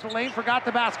 drives the lane, forgot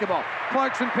the basketball.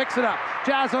 Clarkson picks it up,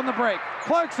 Jazz on the break.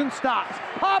 Clarkson stops,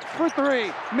 pops for 3,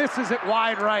 misses it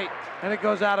wide right, and it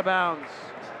goes out of bounds.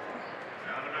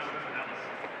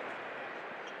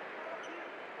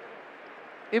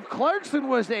 If Clarkson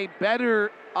was a better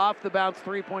off-the-bounce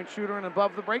 3-point shooter and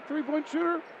above-the-break 3-point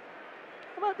shooter,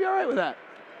 I might be all right with that.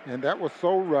 And that was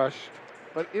so rushed.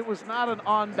 But it was not an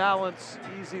on-balance,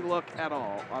 easy look at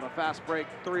all on a fast break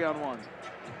 3-on-1.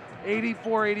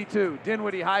 84-82,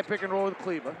 Dinwiddie high pick and roll with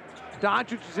Kleber.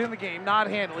 Doncic is in the game, not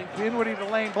handling. Dinwiddie to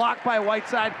lane, blocked by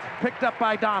Whiteside, picked up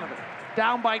by Donovan.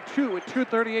 Down by 2 with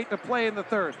 2:38 to play in the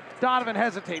third. Donovan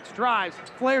hesitates, drives,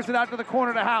 flares it out to the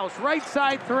corner to House. Right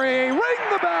side 3, ring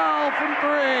the bell from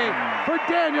 3 for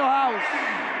Daniel House.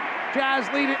 Jazz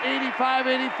lead at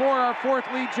 85-84, our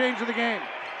 4th lead change of the game.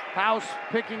 House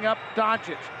picking up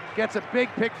Doncic, gets a big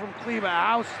pick from Kleber.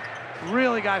 House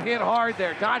really got hit hard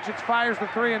there. Doncic fires the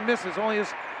 3 and misses, only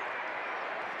his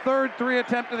 3rd 3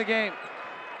 attempt of the game.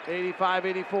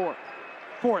 85-84,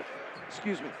 4th,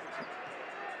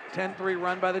 10-3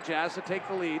 run by the Jazz to take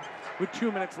the lead with 2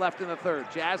 minutes left in the third.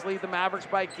 Jazz lead the Mavericks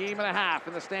by 1.5 games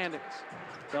in the standings.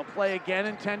 They'll play again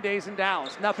in 10 days in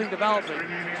Dallas. Nothing developing.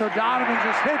 So Donovan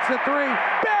just hits the 3,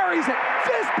 buries it.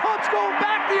 Fist pumps going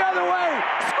back the other way.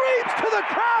 Screams to the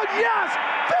crowd, yes!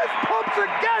 Fist pumps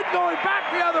again going back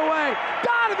the other way.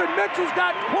 Donovan Mitchell's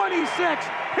got 26.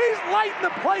 He's lighting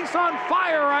the place on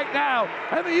fire right now.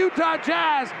 And the Utah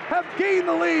Jazz have gained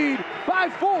the lead by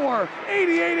 4,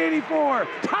 88-84.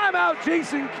 Timeout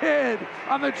Jason Kidd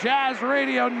on the Jazz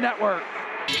Radio Network.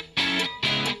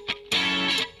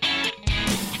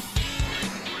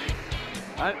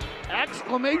 An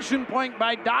exclamation point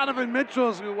by Donovan Mitchell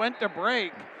as we went to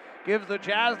break gives the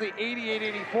Jazz the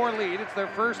 88-84 lead. It's their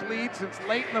first lead since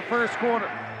late in the first quarter.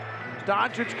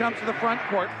 Doncic comes to the front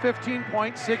court, 15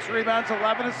 points, 6 rebounds,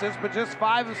 11 assists, but just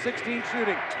 5 of 16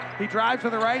 shooting. He drives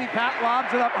to the right, he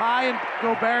lobs it up high, and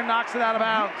Gobert knocks it out of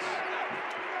bounds.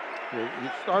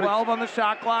 12 on the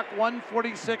shot clock,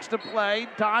 1:46 to play.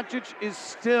 Doncic is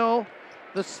still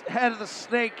the head of the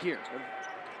snake here.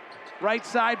 Right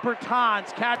side,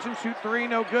 Bertans, catch and shoot 3,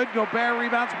 no good. Gobert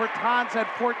rebounds. Bertans had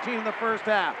 14 in the first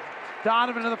half.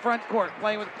 Donovan to the front court,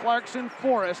 playing with Clarkson,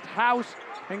 Forrest, House,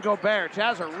 and Gobert.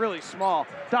 Jazz are really small.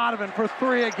 Donovan for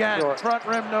 3 again. Sure. Front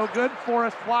rim, no good.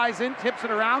 Forrest flies in, tips it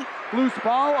around. Loose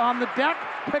ball on the deck,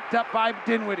 picked up by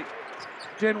Dinwiddie.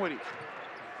 Dinwiddie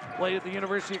played at the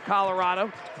University of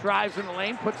Colorado, drives in the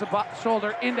lane, puts a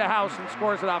shoulder into House, and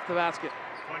scores it off the basket.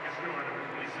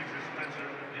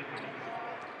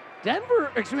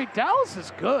 Dallas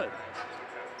is good.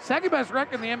 Second best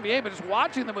record in the NBA, but just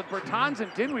watching them with Bertans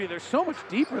and Dinwiddie, they're so much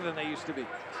deeper than they used to be.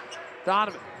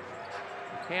 Donovan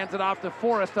hands it off to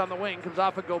Forrest on the wing, comes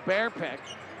off a Gobert pick,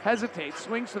 hesitates,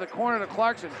 swings to the corner to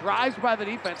Clarkson, drives by the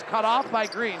defense, cut off by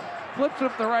Green, flips it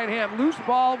up the right hand, loose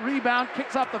ball, rebound,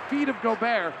 kicks off the feet of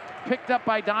Gobert, picked up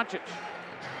by Doncic.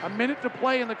 A minute to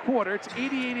play in the quarter, it's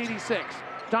 88-86.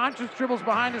 Doncic dribbles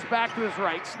behind his back to his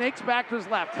right, snakes back to his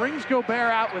left, brings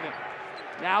Gobert out with him.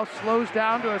 Now slows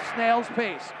down to a snail's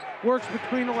pace. Works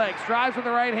between the legs, drives with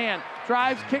the right hand,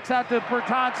 drives, kicks out to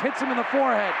Bertans, hits him in the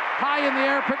forehead. High in the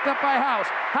air, picked up by House.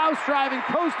 House driving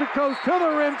coast to coast to the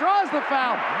rim, draws the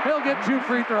foul. He'll get 2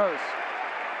 free throws.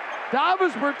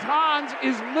 Davis Bertans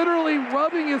is literally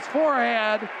rubbing his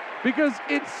forehead because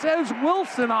it says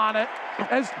Wilson on it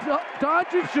as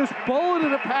Doncic just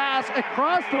bulleted a pass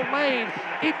across the lane.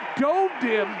 It doved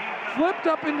him, flipped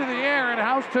up into the air, and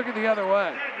House took it the other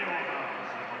way.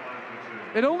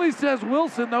 It only says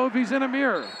Wilson, though, if he's in a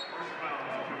mirror.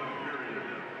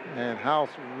 And House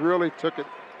really took it,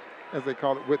 as they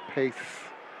call it, with pace.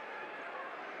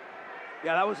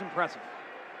 Yeah, that was impressive.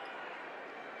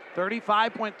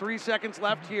 35.3 seconds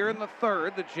left here in the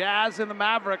third. The Jazz and the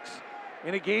Mavericks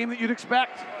in a game that you'd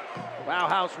expect. Wow,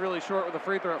 House really short with a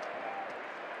free throw.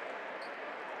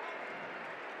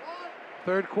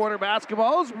 Third quarter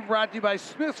basketball is brought to you by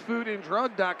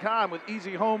SmithsFoodAndDrug.com with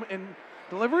easy home and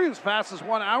delivery as fast as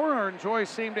 1 hour, or enjoy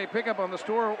same-day pickup on the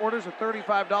store. Orders of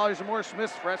 $35 or more.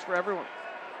 Smith's, fresh for everyone.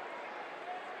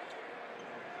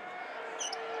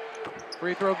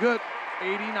 Free throw good.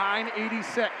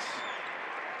 89-86.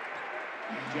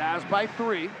 Jazz by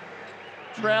 3.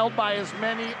 Trailed by as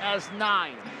many as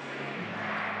 9.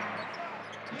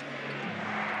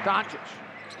 Doncic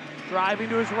driving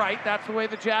to his right. That's the way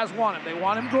the Jazz want him. They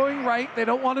want him going right. They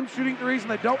don't want him shooting threes, and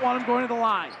they don't want him going to the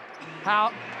line.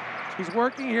 He's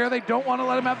working here. They don't want to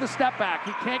let him have the step back.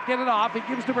 He can't get it off. He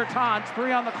gives to Bertans.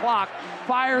 3 on the clock.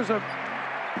 Fires a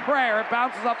prayer. It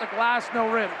bounces off the glass.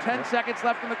 No rim. 10 seconds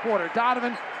left in the quarter.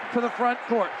 Donovan to the front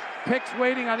court. Picks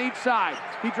waiting on each side.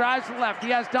 He drives to the left. He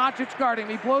has Doncic guarding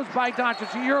him. He blows by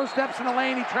Doncic. He Euro steps in the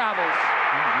lane. He travels.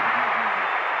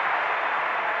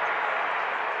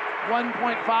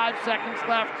 1.5 seconds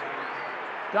left.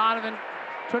 Donovan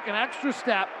took an extra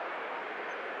step.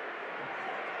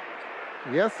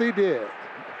 Yes, he did.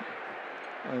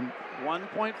 And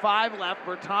 1.5 left.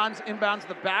 Bertans inbounds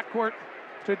the backcourt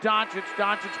to Doncic.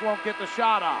 Doncic won't get the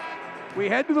shot off. We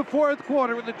head to the fourth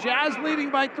quarter with the Jazz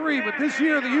leading by 3, but this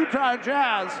year the Utah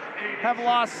Jazz have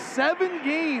lost 7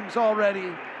 games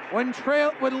already when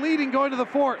leading going to the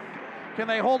fourth. Can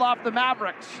they hold off the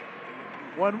Mavericks?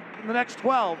 In the next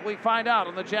 12, we find out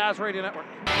on the Jazz Radio Network.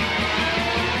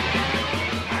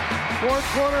 Fourth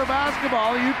quarter of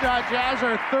basketball, the Utah Jazz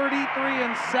are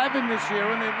 33-7 this year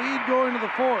when they lead going to the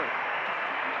fourth.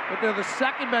 But they're the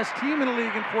second best team in the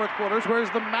league in fourth quarters, whereas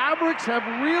the Mavericks have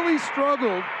really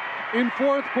struggled in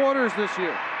fourth quarters this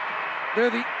year.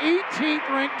 They're the 18th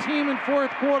ranked team in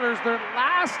fourth quarters. They're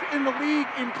last in the league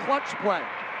in clutch play,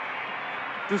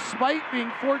 despite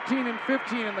being 14 and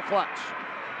 15 in the clutch.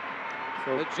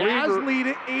 So the Jazz lead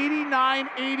at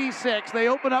 89-86. They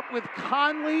open up with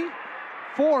Conley,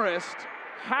 Forrest,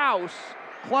 House,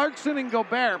 Clarkson, and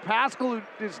Gobert. Pascal, who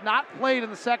has not played in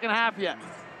the second half yet.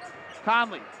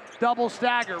 Conley, double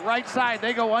stagger, right side,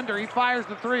 they go under. He fires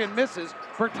the 3 and misses.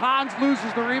 Bertans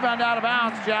loses the rebound out of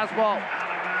bounds. Jazz ball.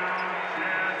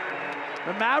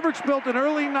 The Mavericks built an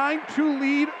early 9-2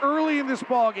 lead early in this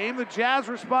ball game. The Jazz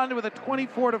responded with a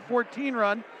 24-14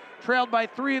 run, trailed by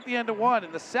 3 at the end of 1.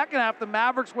 In the second half, the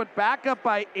Mavericks went back up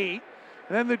by 8.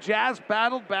 And then the Jazz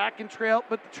battled back and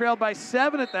trailed by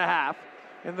 7 at the half.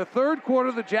 In the third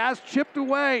quarter, the Jazz chipped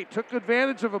away, took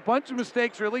advantage of a bunch of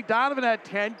mistakes, really. Donovan had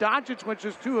 10. Doncic went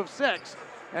just 2 of 6.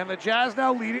 And the Jazz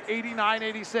now lead at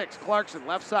 89-86. Clarkson,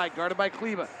 left side, guarded by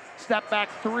Kleber. Step back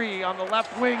 3 on the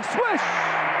left wing. Swish!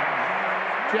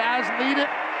 Jazz lead it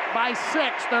by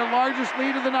 6, their largest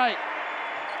lead of the night.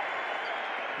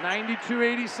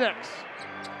 92-86.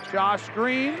 Josh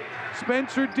Green,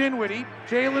 Spencer Dinwiddie,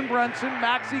 Jalen Brunson,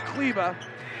 Maxi Kleber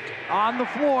on the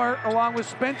floor, along with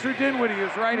Spencer Dinwiddie,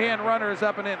 whose right-hand runner is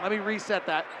up and in. Let me reset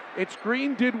that. It's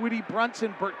Green, Dinwiddie,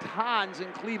 Brunson, Bertans,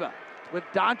 and Kleber, with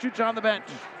Doncic on the bench.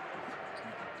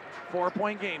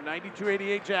 4-point game,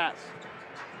 92-88 Jazz.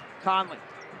 Conley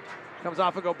comes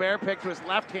off a Gobert pick to his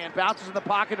left hand, bounces in the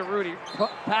pocket to Rudy,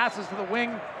 passes to the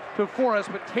wing to Forrest,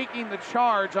 but taking the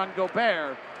charge on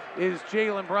Gobert is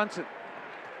Jalen Brunson.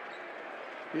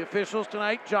 The officials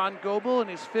tonight, John Goebel in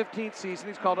his 15th season.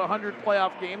 He's called 100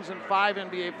 playoff games and 5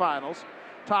 NBA Finals.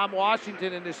 Tom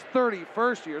Washington in his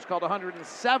 31st year has called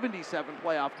 177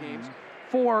 playoff games,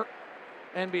 4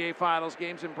 NBA Finals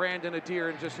games, and Brandon Adair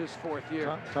in just his 4th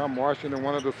year. Tom Washington,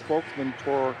 one of the spokesmen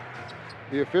for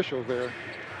the officials there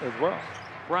as well.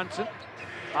 Brunson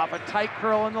off a tight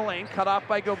curl in the lane, cut off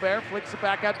by Gobert, flicks it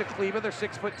back out to Kleber, their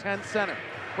 6'10" center.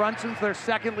 Brunson's their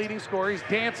second leading scorer. He's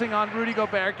dancing on Rudy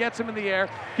Gobert, gets him in the air,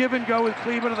 give and go with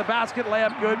Kleber to the basket,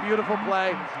 layup good, beautiful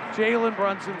play. Jalen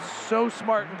Brunson, so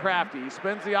smart and crafty. He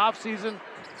spends the offseason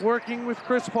working with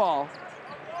Chris Paul,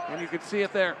 and you can see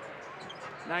it there.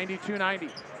 92-90.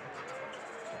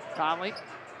 Conley,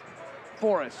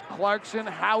 Forrest, Clarkson,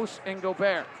 House, and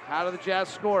Gobert. How do the Jazz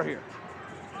score here?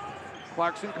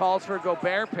 Clarkson calls for a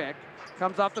Gobert pick,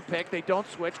 comes off the pick, they don't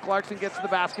switch. Clarkson gets to the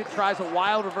basket, tries a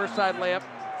wild reverse side layup,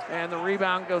 and the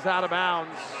rebound goes out of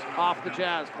bounds off the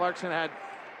Jazz. Clarkson had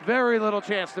very little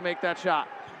chance to make that shot.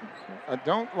 I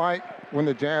don't like when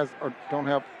the Jazz don't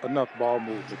have enough ball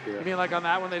movement there. You mean like on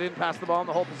that one they didn't pass the ball in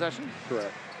the whole possession?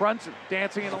 Correct. Brunson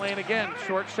dancing in the lane again.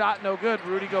 Short shot, no good.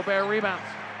 Rudy Gobert rebounds.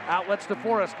 Outlets to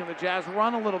Forrest. Can the Jazz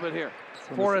run a little bit here?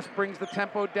 Forrest brings the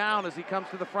tempo down as he comes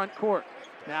to the front court.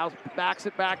 Now backs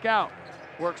it back out.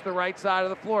 Works the right side of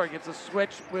the floor. Gets a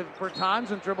switch with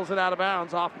Bertans and dribbles it out of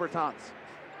bounds off Bertans.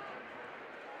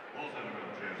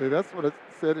 See, that's what it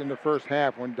said in the first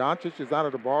half. When Doncic is out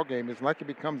of the ball game, it's like it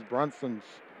becomes Brunson's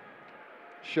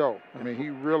show. I mean, he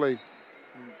really...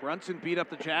 Brunson beat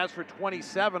up the Jazz for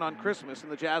 27 on Christmas in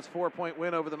the Jazz 4-point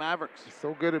win over the Mavericks. He's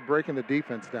so good at breaking the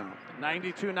defense down.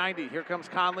 92-90. Here comes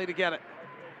Conley to get it.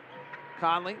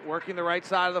 Conley working the right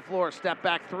side of the floor. Step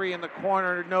back three in the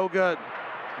corner, no good.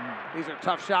 These are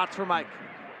tough shots for Mike.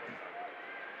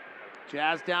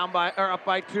 Jazz up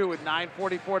by 2 with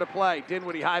 9:44 to play.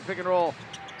 Dinwiddie high pick and roll.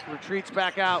 Retreats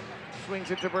back out. Swings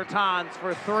it to Bertans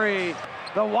for 3.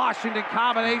 The Washington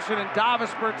combination, and Davis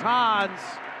Bertans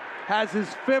has his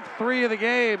 5th 3 of the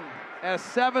game. A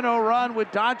 7-0 run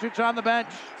with Doncic on the bench.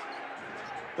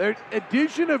 The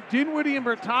addition of Dinwiddie and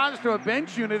Bertans to a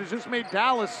bench unit has just made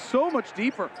Dallas so much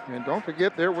deeper. And don't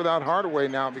forget they're without Hardaway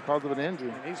now because of an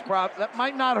injury. And that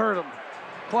might not hurt him.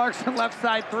 Clarkson left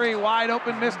side 3, wide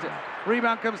open, missed it.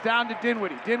 Rebound comes down to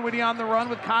Dinwiddie. Dinwiddie on the run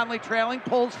with Conley trailing,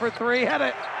 pulls for 3, hit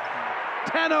it.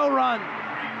 10-0 run.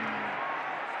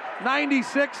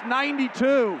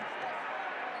 96-92.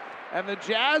 And the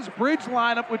Jazz bridge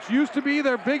lineup, which used to be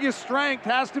their biggest strength,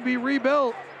 has to be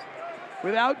rebuilt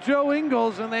without Joe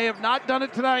Ingles, and they have not done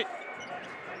it tonight.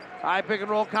 High pick and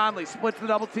roll, Conley splits the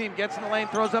double team, gets in the lane,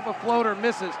 throws up a floater,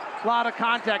 misses. A lot of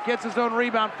contact, gets his own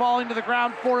rebound, falling to the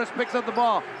ground. Forrest picks up the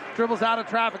ball, dribbles out of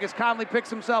traffic as Conley picks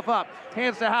himself up.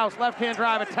 Hands to House, left-hand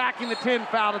drive, attacking the tin,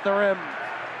 fouled at the rim.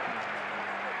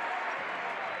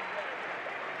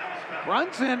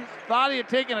 Brunson thought he had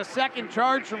taken a second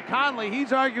charge from Conley.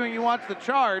 He's arguing he wants the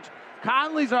charge.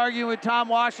 Conley's arguing with Tom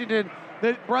Washington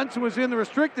that Brunson was in the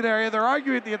restricted area. They're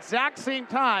arguing at the exact same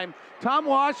time. Tom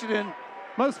Washington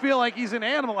must feel like he's in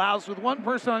Animal House with one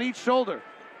person on each shoulder.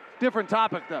 Different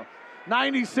topic, though.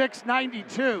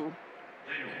 96-92.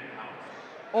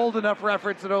 Old enough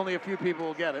reference that only a few people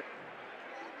will get it.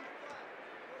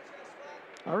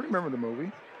 I remember the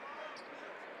movie.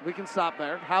 We can stop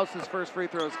there. House's first free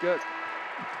throw is good.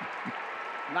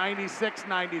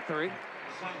 96-93.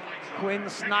 Quinn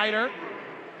Snyder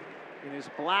in his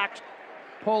black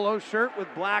polo shirt with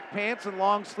black pants and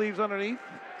long sleeves underneath.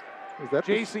 Is that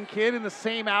Jason Kidd in the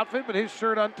same outfit, but his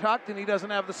shirt untucked, and he doesn't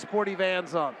have the sporty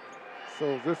Vans on. So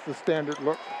is this the standard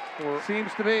look for?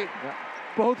 Seems to be. Yeah.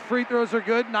 Both free throws are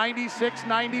good,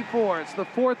 96-94. It's the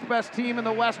 4th best team in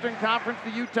the Western Conference,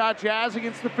 the Utah Jazz,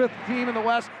 against the 5th team in the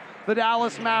West, the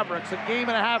Dallas Mavericks. A game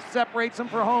and a half separates them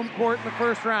for home court in the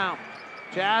first round.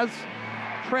 Jazz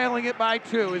trailing it by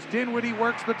 2 as Dinwiddie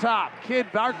works the top.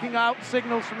 Kidd barking out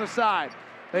signals from the side.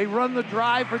 They run the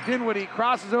drive for Dinwiddie,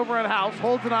 crosses over at House,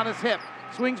 holds it on his hip,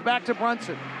 swings back to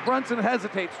Brunson. Brunson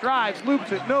hesitates, drives,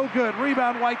 loops it, no good.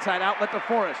 Rebound Whiteside, outlet to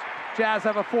Forrest. Jazz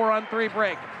have a 4-on-3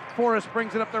 break. Forrest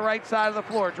brings it up the right side of the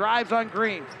floor, drives on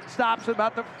Green, stops at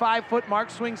about the 5-foot mark,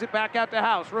 swings it back out to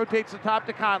House, rotates the top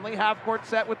to Conley, half court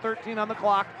set with 13 on the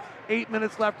clock, 8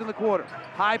 minutes left in the quarter.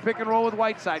 High pick and roll with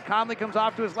Whiteside. Conley comes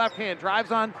off to his left hand,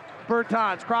 drives on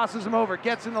Bertans, crosses him over,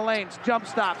 gets in the lanes, jump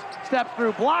stops, steps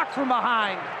through, blocked from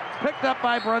behind, picked up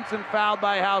by Brunson, fouled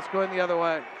by House, going the other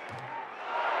way.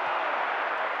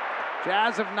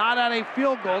 Jazz have not had a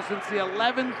field goal since the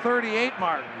 11:38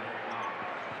 mark.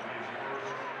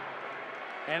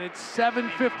 And it's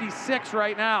 7:56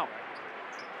 right now.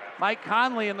 Mike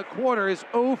Conley in the quarter is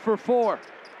 0 for 4.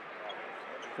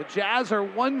 The Jazz are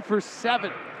 1 for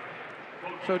 7.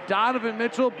 So Donovan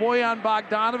Mitchell, Bojan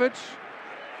Bogdanovic,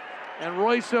 and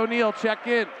Royce O'Neal check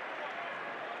in.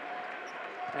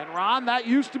 And Ron, that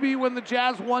used to be when the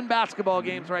Jazz won basketball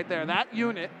games right there. That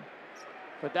unit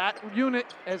But that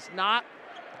unit has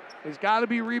got to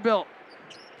be rebuilt.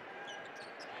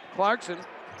 Clarkson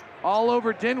all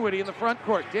over Dinwiddie in the front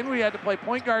court. Dinwiddie had to play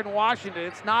point guard in Washington.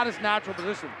 It's not his natural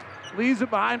position. Leaves it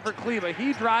behind for Kleba.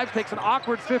 He drives, takes an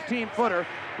awkward 15-footer.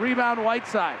 Rebound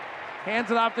Whiteside. Hands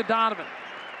it off to Donovan.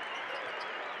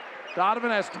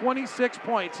 Donovan has 26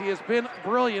 points. He has been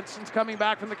brilliant since coming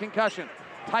back from the concussion.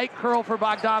 Tight curl for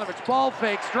Bogdanovich. Ball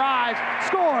fakes, drives,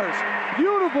 scores.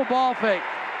 Beautiful ball fake.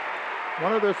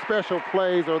 One of their special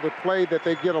plays, or the play that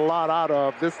they get a lot out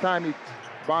of. This time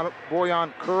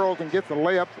Bojan curls and gets a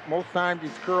layup. Most times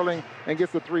he's curling and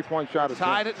gets a three-point shot.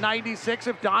 Tied at 96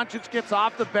 if Doncic gets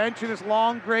off the bench in his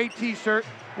long gray t-shirt,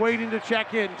 waiting to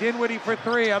check in. Dinwiddie for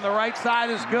three on the right side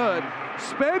is good.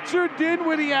 Spencer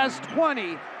Dinwiddie has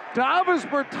 20. Davis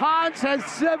Bertans has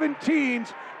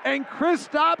 17s. And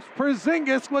Kristaps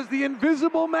Porzingis was the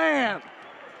invisible man.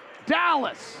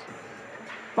 Dallas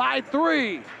by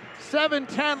 3.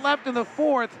 7:10 left in the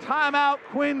fourth. Timeout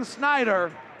Quinn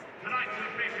Snyder.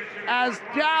 As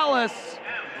Dallas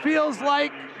feels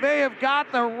like they have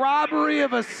got the robbery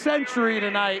of a century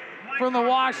tonight from the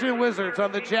Washington Wizards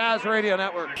on the Jazz Radio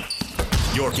Network.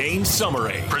 Your game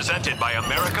summary, presented by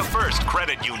America First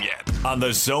Credit Union on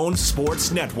the Zone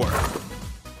Sports Network.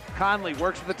 Conley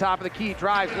works at the top of the key,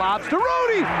 drives, lobs to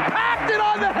Rudy, packed it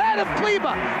on the head of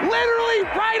Kleba, literally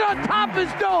right on top of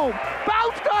his dome,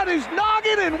 bounced on his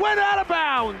noggin and went out of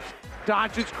bounds.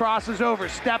 Doncic crosses over,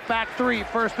 step back three,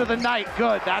 first of the night,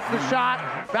 good, that's the shot.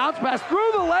 Bounce pass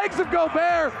through the legs of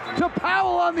Gobert to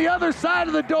Powell on the other side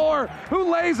of the door, who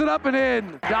lays it up and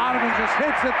in. Donovan just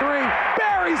hits the three,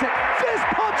 buries it, fist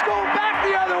pumps going back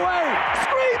the other way,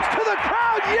 screams to the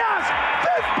crowd, yes,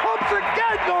 fist pumps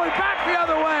again going back the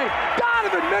other way.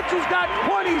 Donovan Mitchell's got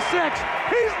 26,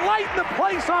 he's lighting the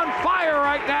place on fire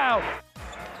right now.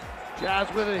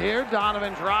 Jazz with it here.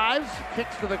 Donovan drives,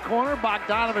 kicks to the corner.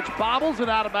 Bogdanovich bobbles it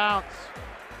out of bounds.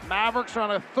 Mavericks are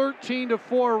on a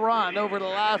 13-4 run over the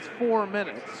last 4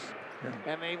 minutes.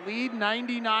 And they lead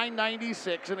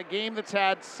 99-96 in a game that's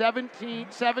had 7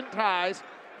 ties,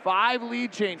 5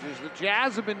 lead changes. The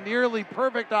Jazz have been nearly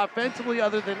perfect offensively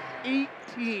other than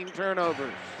 18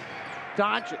 turnovers.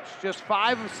 Doncic, just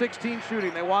 5 of 16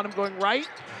 shooting. They want him going right,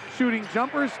 shooting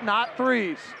jumpers, not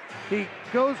threes. He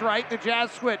goes right, the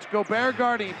Jazz switch. Gobert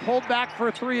guarding, pulled back for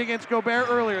 3 against Gobert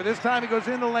earlier. This time he goes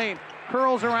in the lane,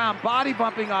 curls around, body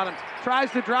bumping on him,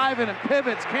 tries to drive in and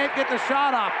pivots, can't get the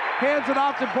shot off, hands it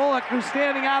off to Bullock, who's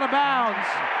standing out of bounds.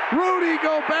 Rudy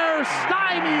Gobert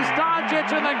stymies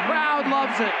Doncic, and the crowd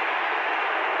loves it.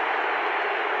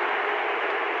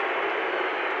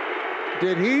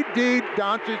 Did he D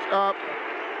Doncic up?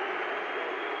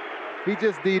 He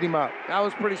just D'd him up. That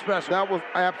was pretty special. That was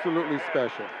absolutely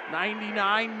special.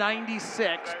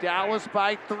 99-96, Dallas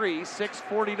by 3,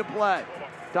 6:40 to play.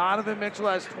 Donovan Mitchell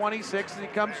has 26 as he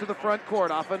comes to the front court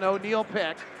off an O'Neal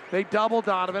pick. They double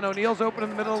Donovan. O'Neal's open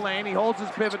in the middle of the lane. He holds his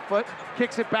pivot foot,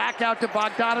 kicks it back out to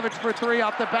Bogdanovich for 3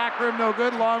 off the back rim, no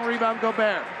good. Long rebound,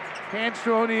 Gobert. Hands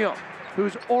to O'Neal,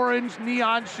 whose orange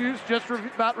neon shoes just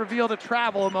about revealed a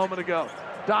travel a moment ago.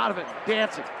 Donovan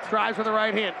dancing, drives with the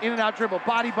right hand, in and out dribble,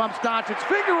 body bumps Doncic,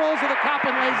 finger rolls to the cup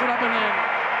and lays it up and in.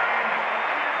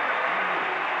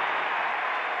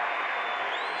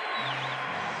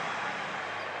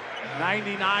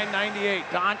 99-98.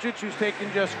 Doncic, who's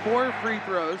taken just 4 free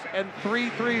throws and 3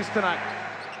 threes tonight.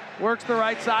 Works the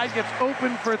right side, gets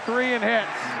open for 3 and hits.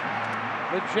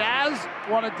 The Jazz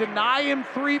want to deny him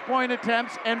 3-point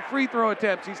attempts and free throw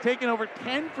attempts. He's taken over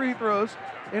 10 free throws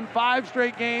in 5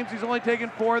 straight games. He's only taken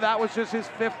 4. That was just his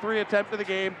 5th 3 attempt of the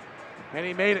game, and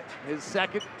he made it. His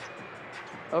 2nd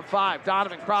of 5.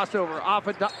 Donovan crossover off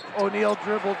a O'Neal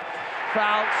dribbled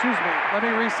foul. Excuse me. Let me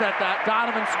reset that.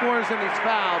 Donovan scores and he's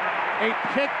fouled. A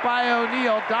pick by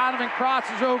O'Neal. Donovan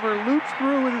crosses over, loops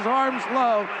through with his arms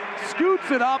low,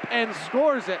 scoots it up and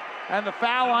scores it. And the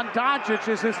foul on Doncic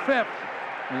is his 5th.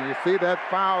 And you see that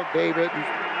foul, David.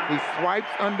 He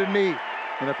swipes underneath.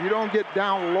 And if you don't get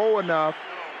down low enough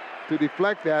to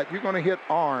deflect that, you're going to hit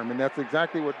arm. And that's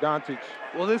exactly what Doncic.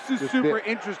 Well, this is super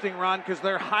interesting, Ron, because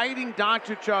they're hiding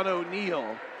Doncic on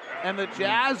O'Neal. And the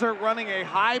Jazz are running a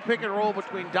high pick and roll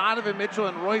between Donovan Mitchell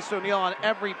and Royce O'Neal on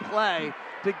every play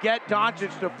to get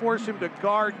Doncic to force him to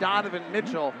guard Donovan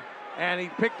Mitchell. And he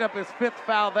picked up his 5th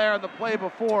foul there in the play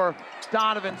before.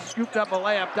 Donovan scooped up a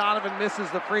layup. Donovan misses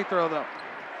the free throw, though.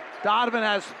 Donovan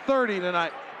has 30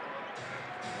 tonight.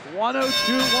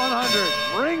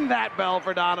 102-100. Ring that bell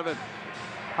for Donovan.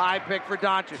 High pick for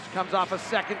Doncic. Comes off a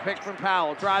 2nd pick from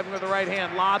Powell. Driving with the right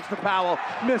hand. Lobs to Powell.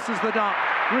 Misses the dunk.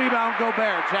 Rebound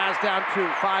Gobert. Jazz down 2.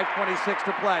 5:26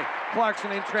 to play.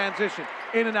 Clarkson in transition.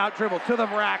 In and out dribble to the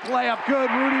rack, layup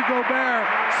good. Rudy Gobert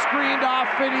screened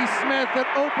off Finney-Smith that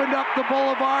opened up the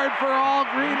boulevard for all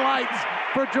green lights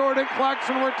for Jordan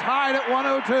Clarkson. We're tied at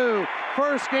 102.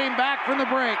 First game back from the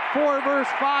break. 4 versus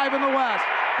 5 in the West.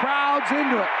 Crowds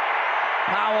into it.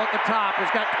 Powell at the top has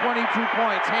got 22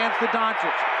 points. Hands to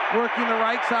Doncic. Working the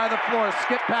right side of the floor.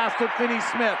 Skip pass to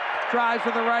Finney-Smith. Drives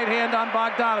with the right hand on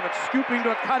Bogdanovic. Scooping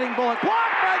to a cutting bullet.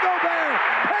 Blocked by Gobert.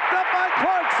 Picked up by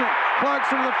Clarkson.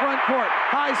 Clarkson to the front court.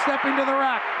 High stepping to the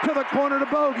rack. To the corner to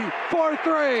Bogey.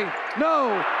 4-3.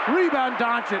 No. Rebound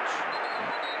Doncic.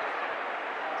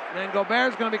 Then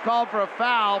Gobert's going to be called for a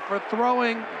foul for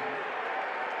throwing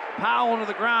Powell to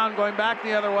the ground, going back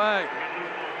the other way.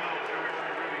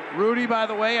 Rudy, by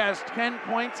the way, has 10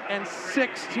 points and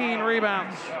 16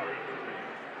 rebounds.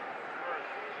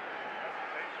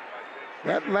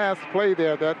 That last play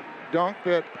there, that dunk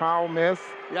that Powell missed,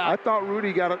 I thought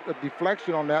Rudy got a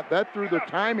deflection on that. That threw the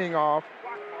timing off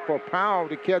for Powell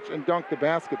to catch and dunk the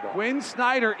basketball. Quinn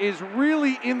Snyder is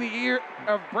really in the ear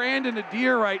of Brandon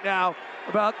Adair right now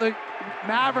about the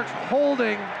Mavericks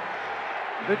holding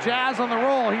the Jazz on the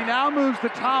roll. He now moves to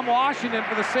Tom Washington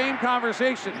for the same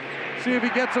conversation. See if he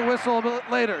gets a whistle a bit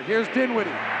later. Here's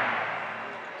Dinwiddie.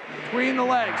 Between the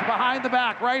legs, behind the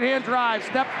back, right-hand drive,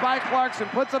 steps by Clarkson,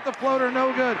 puts up the floater,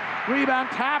 no good. Rebound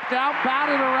tapped out,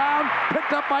 batted around,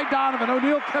 picked up by Donovan.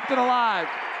 O'Neal kept it alive.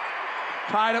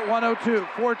 Tied at 102,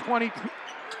 4:22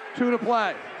 to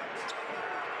play.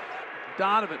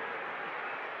 Donovan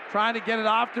trying to get it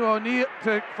off to O'Neal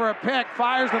for a pick,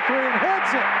 fires the three and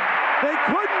hits it. They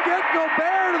couldn't get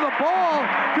Gobert to the ball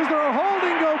because they're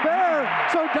holding Gobert,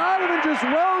 so Donovan just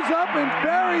rose up and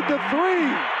buried the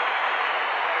three.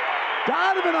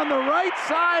 Donovan on the right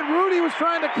side. Rudy was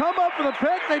trying to come up for the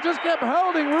pick. They just kept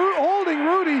holding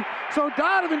Rudy, so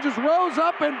Donovan just rose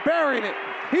up and buried it.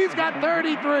 He's got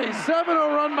 33,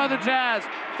 7-0 run by the Jazz.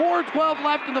 4:12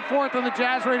 left in the fourth on the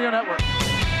Jazz Radio Network.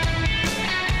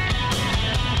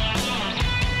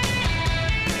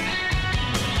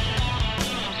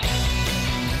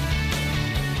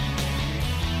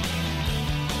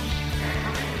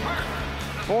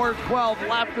 .412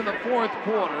 left in the fourth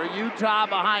quarter. Utah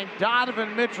behind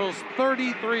Donovan Mitchell's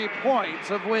 33 points,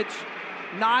 of which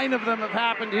 9 of them have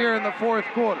happened here in the fourth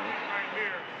quarter.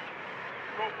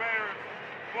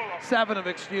 7 of,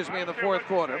 in the fourth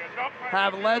quarter,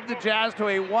 have led the Jazz to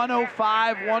a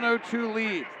 105-102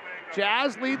 lead.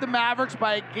 Jazz lead the Mavericks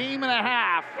by a game and a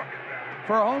half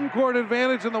for home court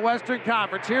advantage in the Western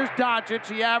Conference. Here's Doncic.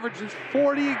 He averages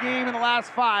 40 a game in the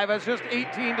last 5, has just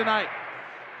 18 tonight.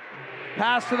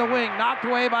 Pass to the wing, knocked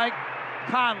away by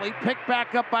Conley, picked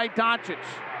back up by Doncic.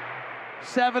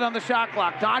 7 on the shot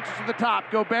clock. Doncic to the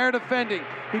top. Gobert defending.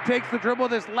 He takes the dribble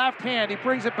with his left hand. He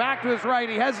brings it back to his right.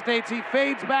 He hesitates. He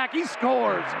fades back. He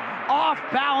scores. Off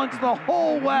balance the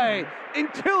whole way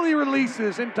until he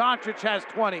releases, and Doncic has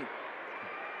 20.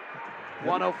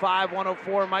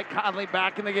 105-104. Mike Conley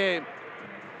back in the game.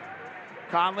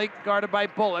 Conley guarded by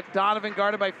Bullock. Donovan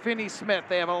guarded by Finney-Smith.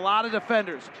 They have a lot of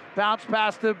defenders. Bounce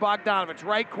pass to Bogdanovic.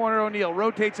 Right corner O'Neal.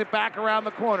 Rotates it back around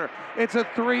the corner. It's a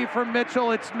 3 from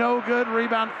Mitchell. It's no good.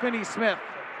 Rebound Finney-Smith.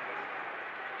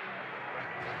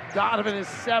 Donovan is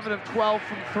 7 of 12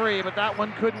 from 3, but that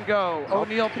one couldn't go.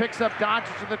 O'Neal picks up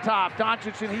Doncic to the top.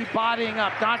 Doncic and he bodying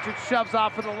up. Doncic shoves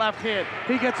off with the left hand.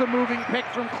 He gets a moving pick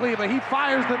from Kleber. He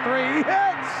fires the 3. He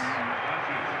hits!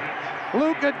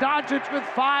 Luka Doncic with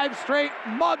 5 straight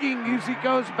mugging as he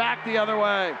goes back the other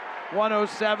way.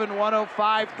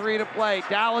 107-105, 3 to play.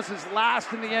 Dallas is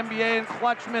last in the NBA in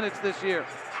clutch minutes this year.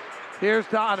 Here's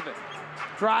Donovan.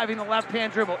 Driving the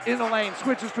left-hand dribble in the lane.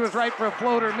 Switches to his right for a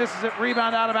floater. Misses it.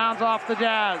 Rebound out of bounds off the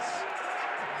Jazz.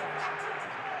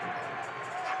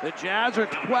 The Jazz are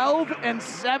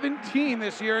 12-17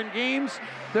 this year in games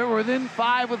that were within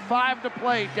 5 with 5 to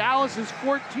play. Dallas is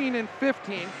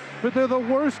 14-15. But they're the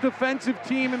worst defensive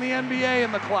team in the NBA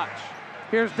in the clutch.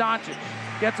 Here's Doncic.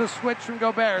 Gets a switch from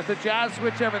Gobert. The Jazz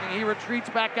switch everything. He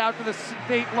retreats back out to the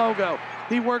state logo.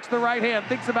 He works the right hand.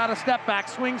 Thinks about a step back.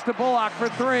 Swings to Bullock for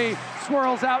 3.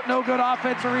 Swirls out. No good.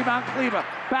 Offensive rebound. Kleber.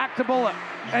 Back to Bullock.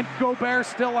 And Gobert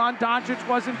still on. Doncic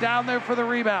wasn't down there for the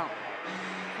rebound.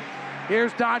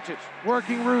 Here's Doncic.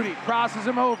 Working Rudy. Crosses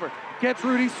him over. Gets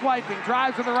Rudy swiping.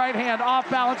 Drives with the right hand. Off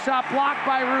balance shot. Blocked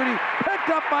by Rudy. Picked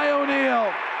up by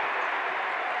O'Neal.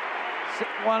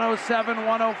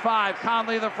 107-105.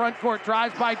 Conley in the front court,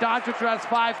 drives by Doncic, who has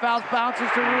 5 fouls, bounces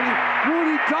to Rudy.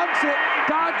 Rudy dunks it.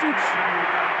 Doncic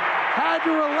had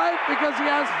to relent because he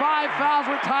has 5 fouls.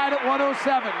 We're tied at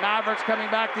 107. Mavericks coming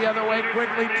back the other way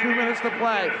quickly. 2 minutes to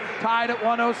play. Tied at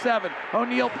 107.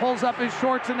 O'Neal pulls up his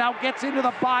shorts and now gets into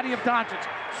the body of Doncic.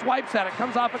 Swipes at it.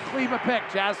 Comes off a Kleba pick.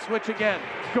 Jazz switch again.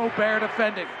 Gobert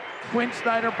defending. Quinn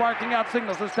Snyder barking out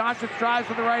signals as Doncic drives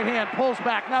with the right hand. Pulls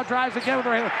back. Now drives again with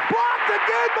the right hand. Blocked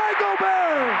again by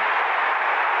Gobert!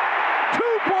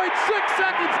 2.6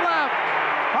 seconds left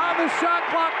on the shot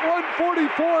clock.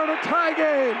 1:44 in a tie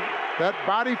game. That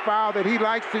body foul that he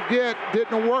likes to get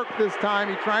didn't work this time.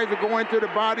 He tries to go into the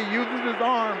body, uses his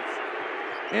arms.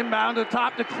 Inbound to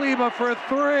top to Kleba for a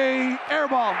 3. Air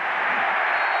ball.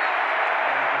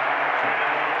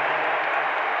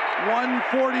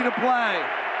 1:40 to play.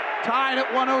 Tied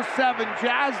at 107.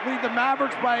 Jazz lead the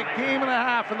Mavericks by a game and a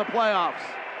half in the playoffs.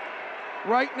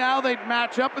 Right now they'd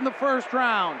match up in the first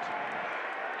round.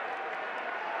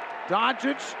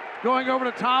 Doncic going over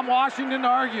to Tom Washington to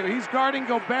argue. He's guarding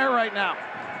Gobert right now.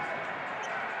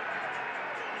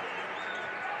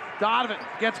 Donovan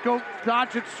gets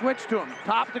Doncic switch to him.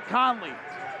 Top to Conley.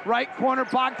 Right corner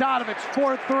Bogdanovich.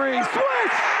 4-3.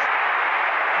 Swish!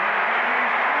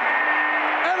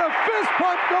 And a fist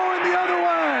pump going the other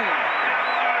way.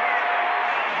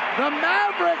 The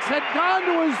Mavericks had gone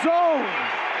to a zone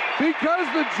because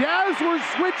the Jazz were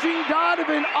switching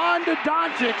Donovan onto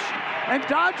Doncic. And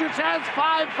Doncic has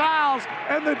 5 fouls,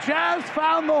 and the Jazz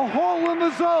found the hole in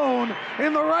the zone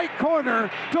in the right corner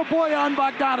to Bojan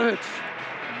Bogdanović.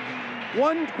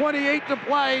 1:28 to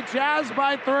play, Jazz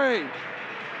by 3.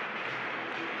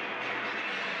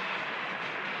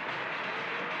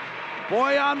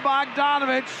 Bojan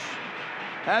Bogdanović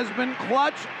has been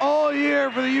clutch all year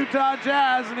for the Utah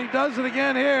Jazz, and he does it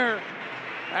again here.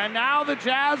 And now the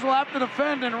Jazz will have to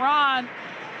defend, and Ron,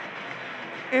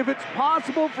 if it's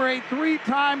possible for a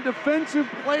 3-time Defensive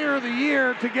Player of the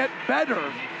Year to get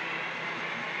better,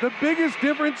 the biggest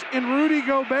difference in Rudy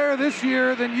Gobert this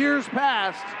year than years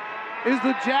past is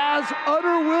the Jazz'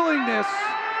 utter willingness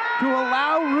to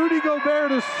allow Rudy Gobert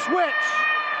to switch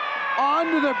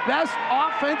onto the best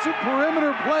offensive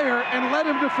perimeter player and let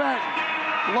him defend.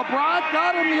 LeBron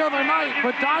got him the other night,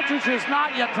 but Doncic is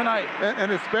not yet tonight.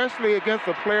 And especially against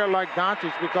a player like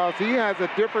Doncic, because he has a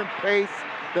different pace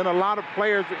than a lot of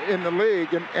players in the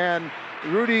league. And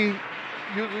Rudy,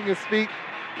 using his feet,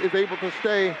 is able to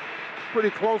stay pretty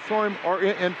close to him or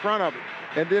in front of him.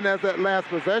 And then as that last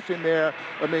possession there,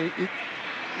 I mean, he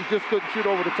just couldn't shoot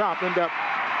over the top, ended up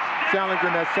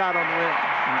challenging that shot on the rim.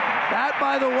 That,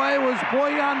 by the way, was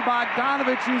Bojan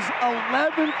Bogdanovic's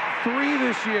 11th 3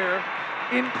 this year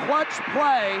in clutch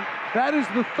play. That is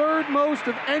the 3rd most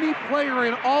of any player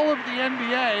in all of the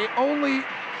NBA. Only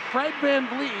Fred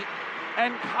VanVleet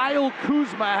and Kyle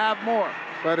Kuzma have more.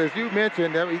 But as you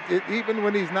mentioned, even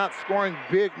when he's not scoring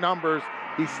big numbers,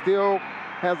 he still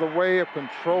has a way of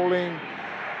controlling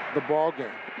the ball game,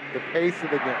 the pace of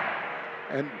the game.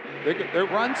 And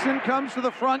Brunson comes to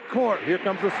the front court. Here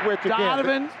comes the switch again.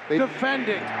 Donovan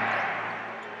defending.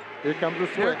 Here comes the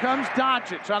switch. Here comes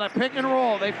Doncic on a pick and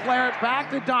roll. They flare it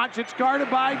back to Doncic, guarded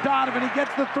by Donovan. He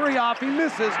gets the 3 off. He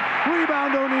misses.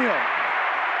 Rebound O'Neal.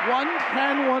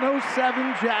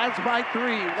 110-107, Jazz by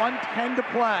 3. 1:10 to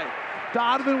play.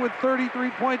 Donovan with 33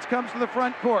 points comes to the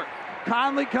front court.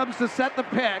 Conley comes to set the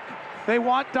pick. They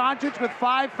want Doncic with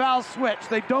 5 foul switch.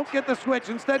 They don't get the switch.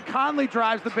 Instead, Conley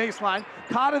drives the baseline.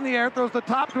 Caught in the air, throws the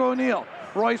top to O'Neal.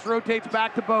 Royce rotates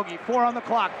back to Bogey. 4 on the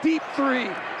clock. Deep 3.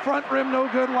 Front rim, no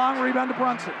good. Long rebound to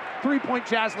Brunson. 3-point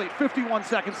Jazz lead. 51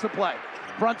 seconds to play.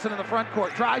 Brunson in the front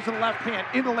court. Drives to the left hand.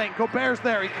 In the lane. Gobert's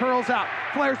there. He curls out.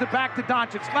 Flares it back to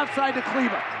Doncic. Left side to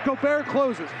Kleba. Gobert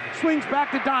closes. Swings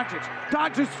back to Doncic.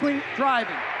 Doncic swing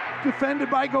driving. Defended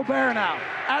by Gobert now.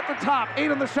 At the top. 8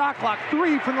 on the shot clock.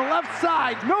 3 from the left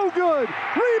side. No good.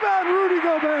 Rebound Rudy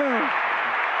Gobert.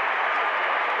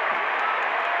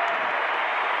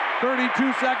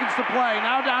 32 seconds to play.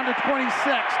 Now down to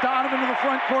 26. Donovan to the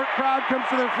front court. Crowd comes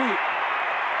to their feet.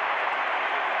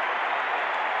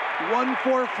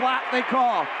 1-4 flat they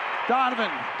call. Donovan,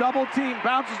 double team,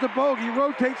 bounces to Bogey,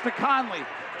 rotates to Conley.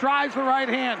 Drives the right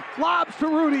hand, lobs to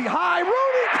Rudy. High,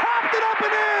 Rudy tapped it up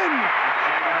and in!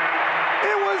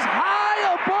 It was high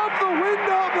above the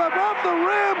window, above the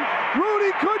rim.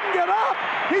 Rudy couldn't get up.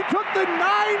 He took the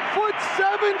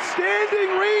 9'7" standing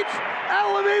reach,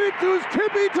 elevated to his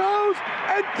tippy toes,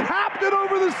 and tapped it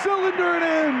over the cylinder and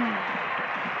in.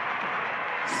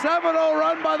 7-0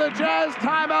 run by the Jazz.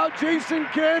 Timeout, Jason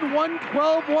Kidd,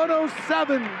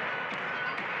 112-107.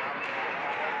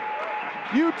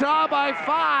 Utah by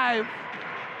 5.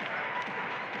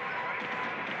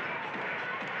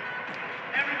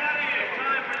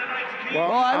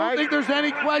 Well, I don't think there's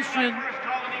any question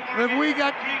that we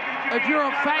got if you're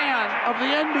a fan of the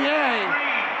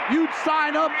NBA, you'd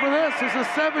sign up for this as a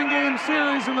 7-game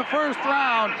series in the first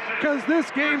round, because this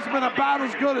game's been about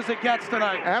as good as it gets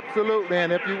tonight. Absolutely,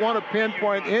 and if you want to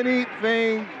pinpoint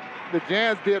anything the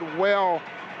Jazz did well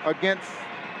against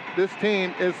this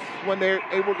team is when they're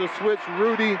able to switch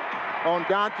Rudy on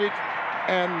Doncic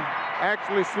and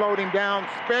actually slowed him down,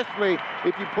 especially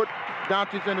if you put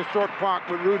Doncic in a short clock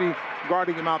with Rudy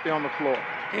guarding him out there on the floor.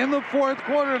 In the fourth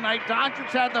quarter tonight, Doncic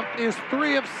had his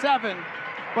 3 of 7.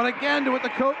 But again, with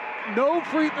the no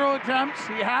free throw attempts,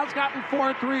 he has gotten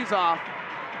 4 threes off.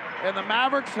 And the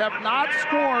Mavericks have not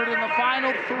scored in the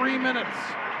final 3 minutes.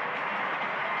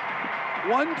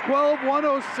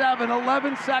 112-107,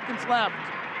 11 seconds left.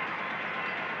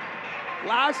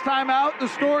 Last time out, the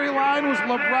storyline was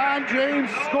LeBron James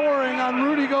scoring on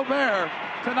Rudy Gobert.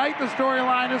 Tonight, the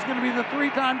storyline is going to be the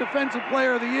 3-time Defensive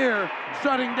Player of the Year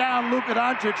shutting down Luka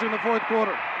Doncic in the fourth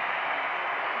quarter.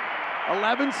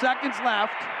 11 seconds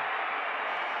left.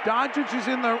 Doncic is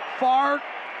in the far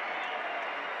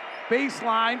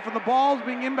baseline for the balls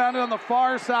being inbounded on the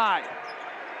far side.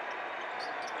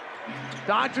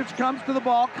 Doncic comes to the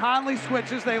ball. Conley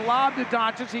switches. They lob to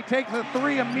Doncic. He takes the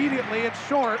 3 immediately. It's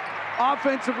short.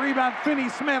 Offensive rebound.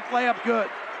 Finney-Smith. Layup good.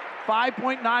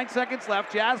 5.9 seconds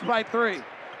left. Jazz by 3.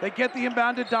 They get the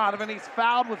inbound to Donovan. He's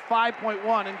fouled with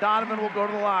 5.1, and Donovan will go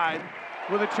to the line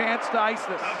with a chance to ice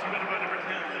this.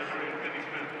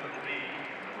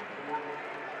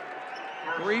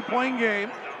 3-point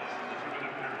game.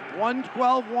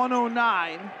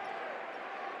 112-109.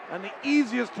 And the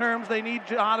easiest terms, they need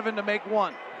Donovan to make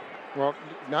 1. Well,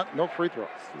 no free throws.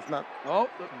 It's not. Oh,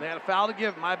 they had a foul to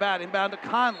give. My bad. Inbound to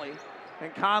Conley.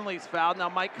 And Conley's fouled. Now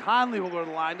Mike Conley will go to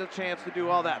the line. A chance to do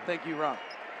all that. Thank you, Ron.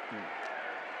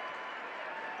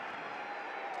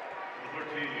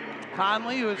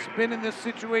 Conley, who has been in this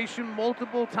situation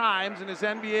multiple times in his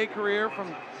NBA career,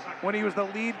 from when he was the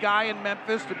lead guy in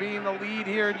Memphis to being the lead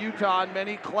here in Utah in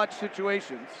many clutch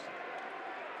situations.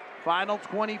 Final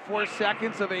 24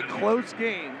 seconds of a close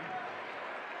game.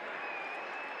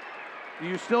 Do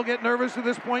you still get nervous at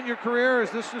this point in your career, or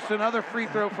is this just another free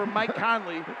throw from Mike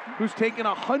Conley, who's taken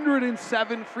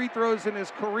 107 free throws in his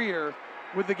career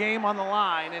with the game on the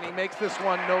line, and he makes this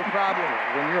one no problem?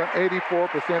 When you're an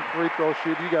 84% free throw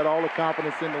shooter, you got all the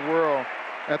confidence in the world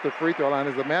at the free throw line.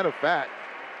 As a matter of fact,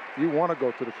 you want to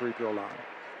go to the free throw line.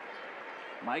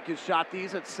 Mike has shot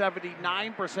these at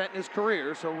 79% in his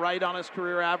career, so right on his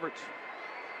career average.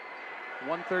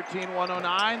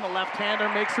 113-109. The left-hander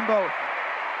makes them both.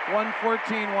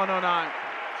 114-109.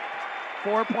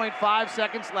 4.5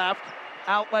 seconds left.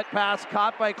 Outlet pass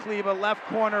caught by Kleba. Left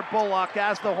corner, Bullock,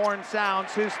 as the horn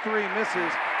sounds. His 3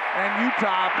 misses. And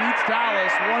Utah beats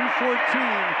Dallas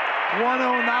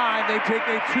 114-109. They take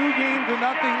a 2-0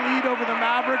 lead over the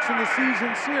Mavericks in the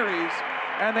season series.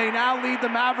 And they now lead the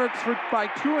Mavericks by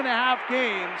 2.5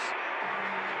 games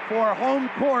for home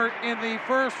court in the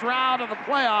first round of the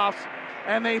playoffs.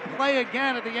 And they play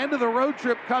again at the end of the road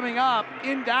trip coming up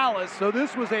in Dallas. So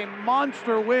this was a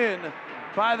monster win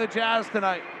by the Jazz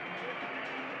tonight.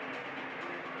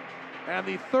 And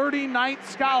the 39th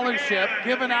scholarship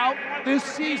given out this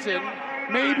season,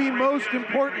 maybe most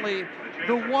importantly,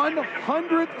 the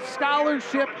 100th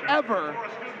scholarship ever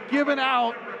given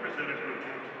out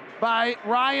by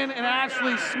Ryan and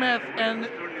Ashley Smith and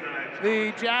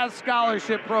the Jazz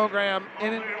Scholarship Program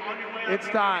in its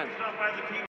time.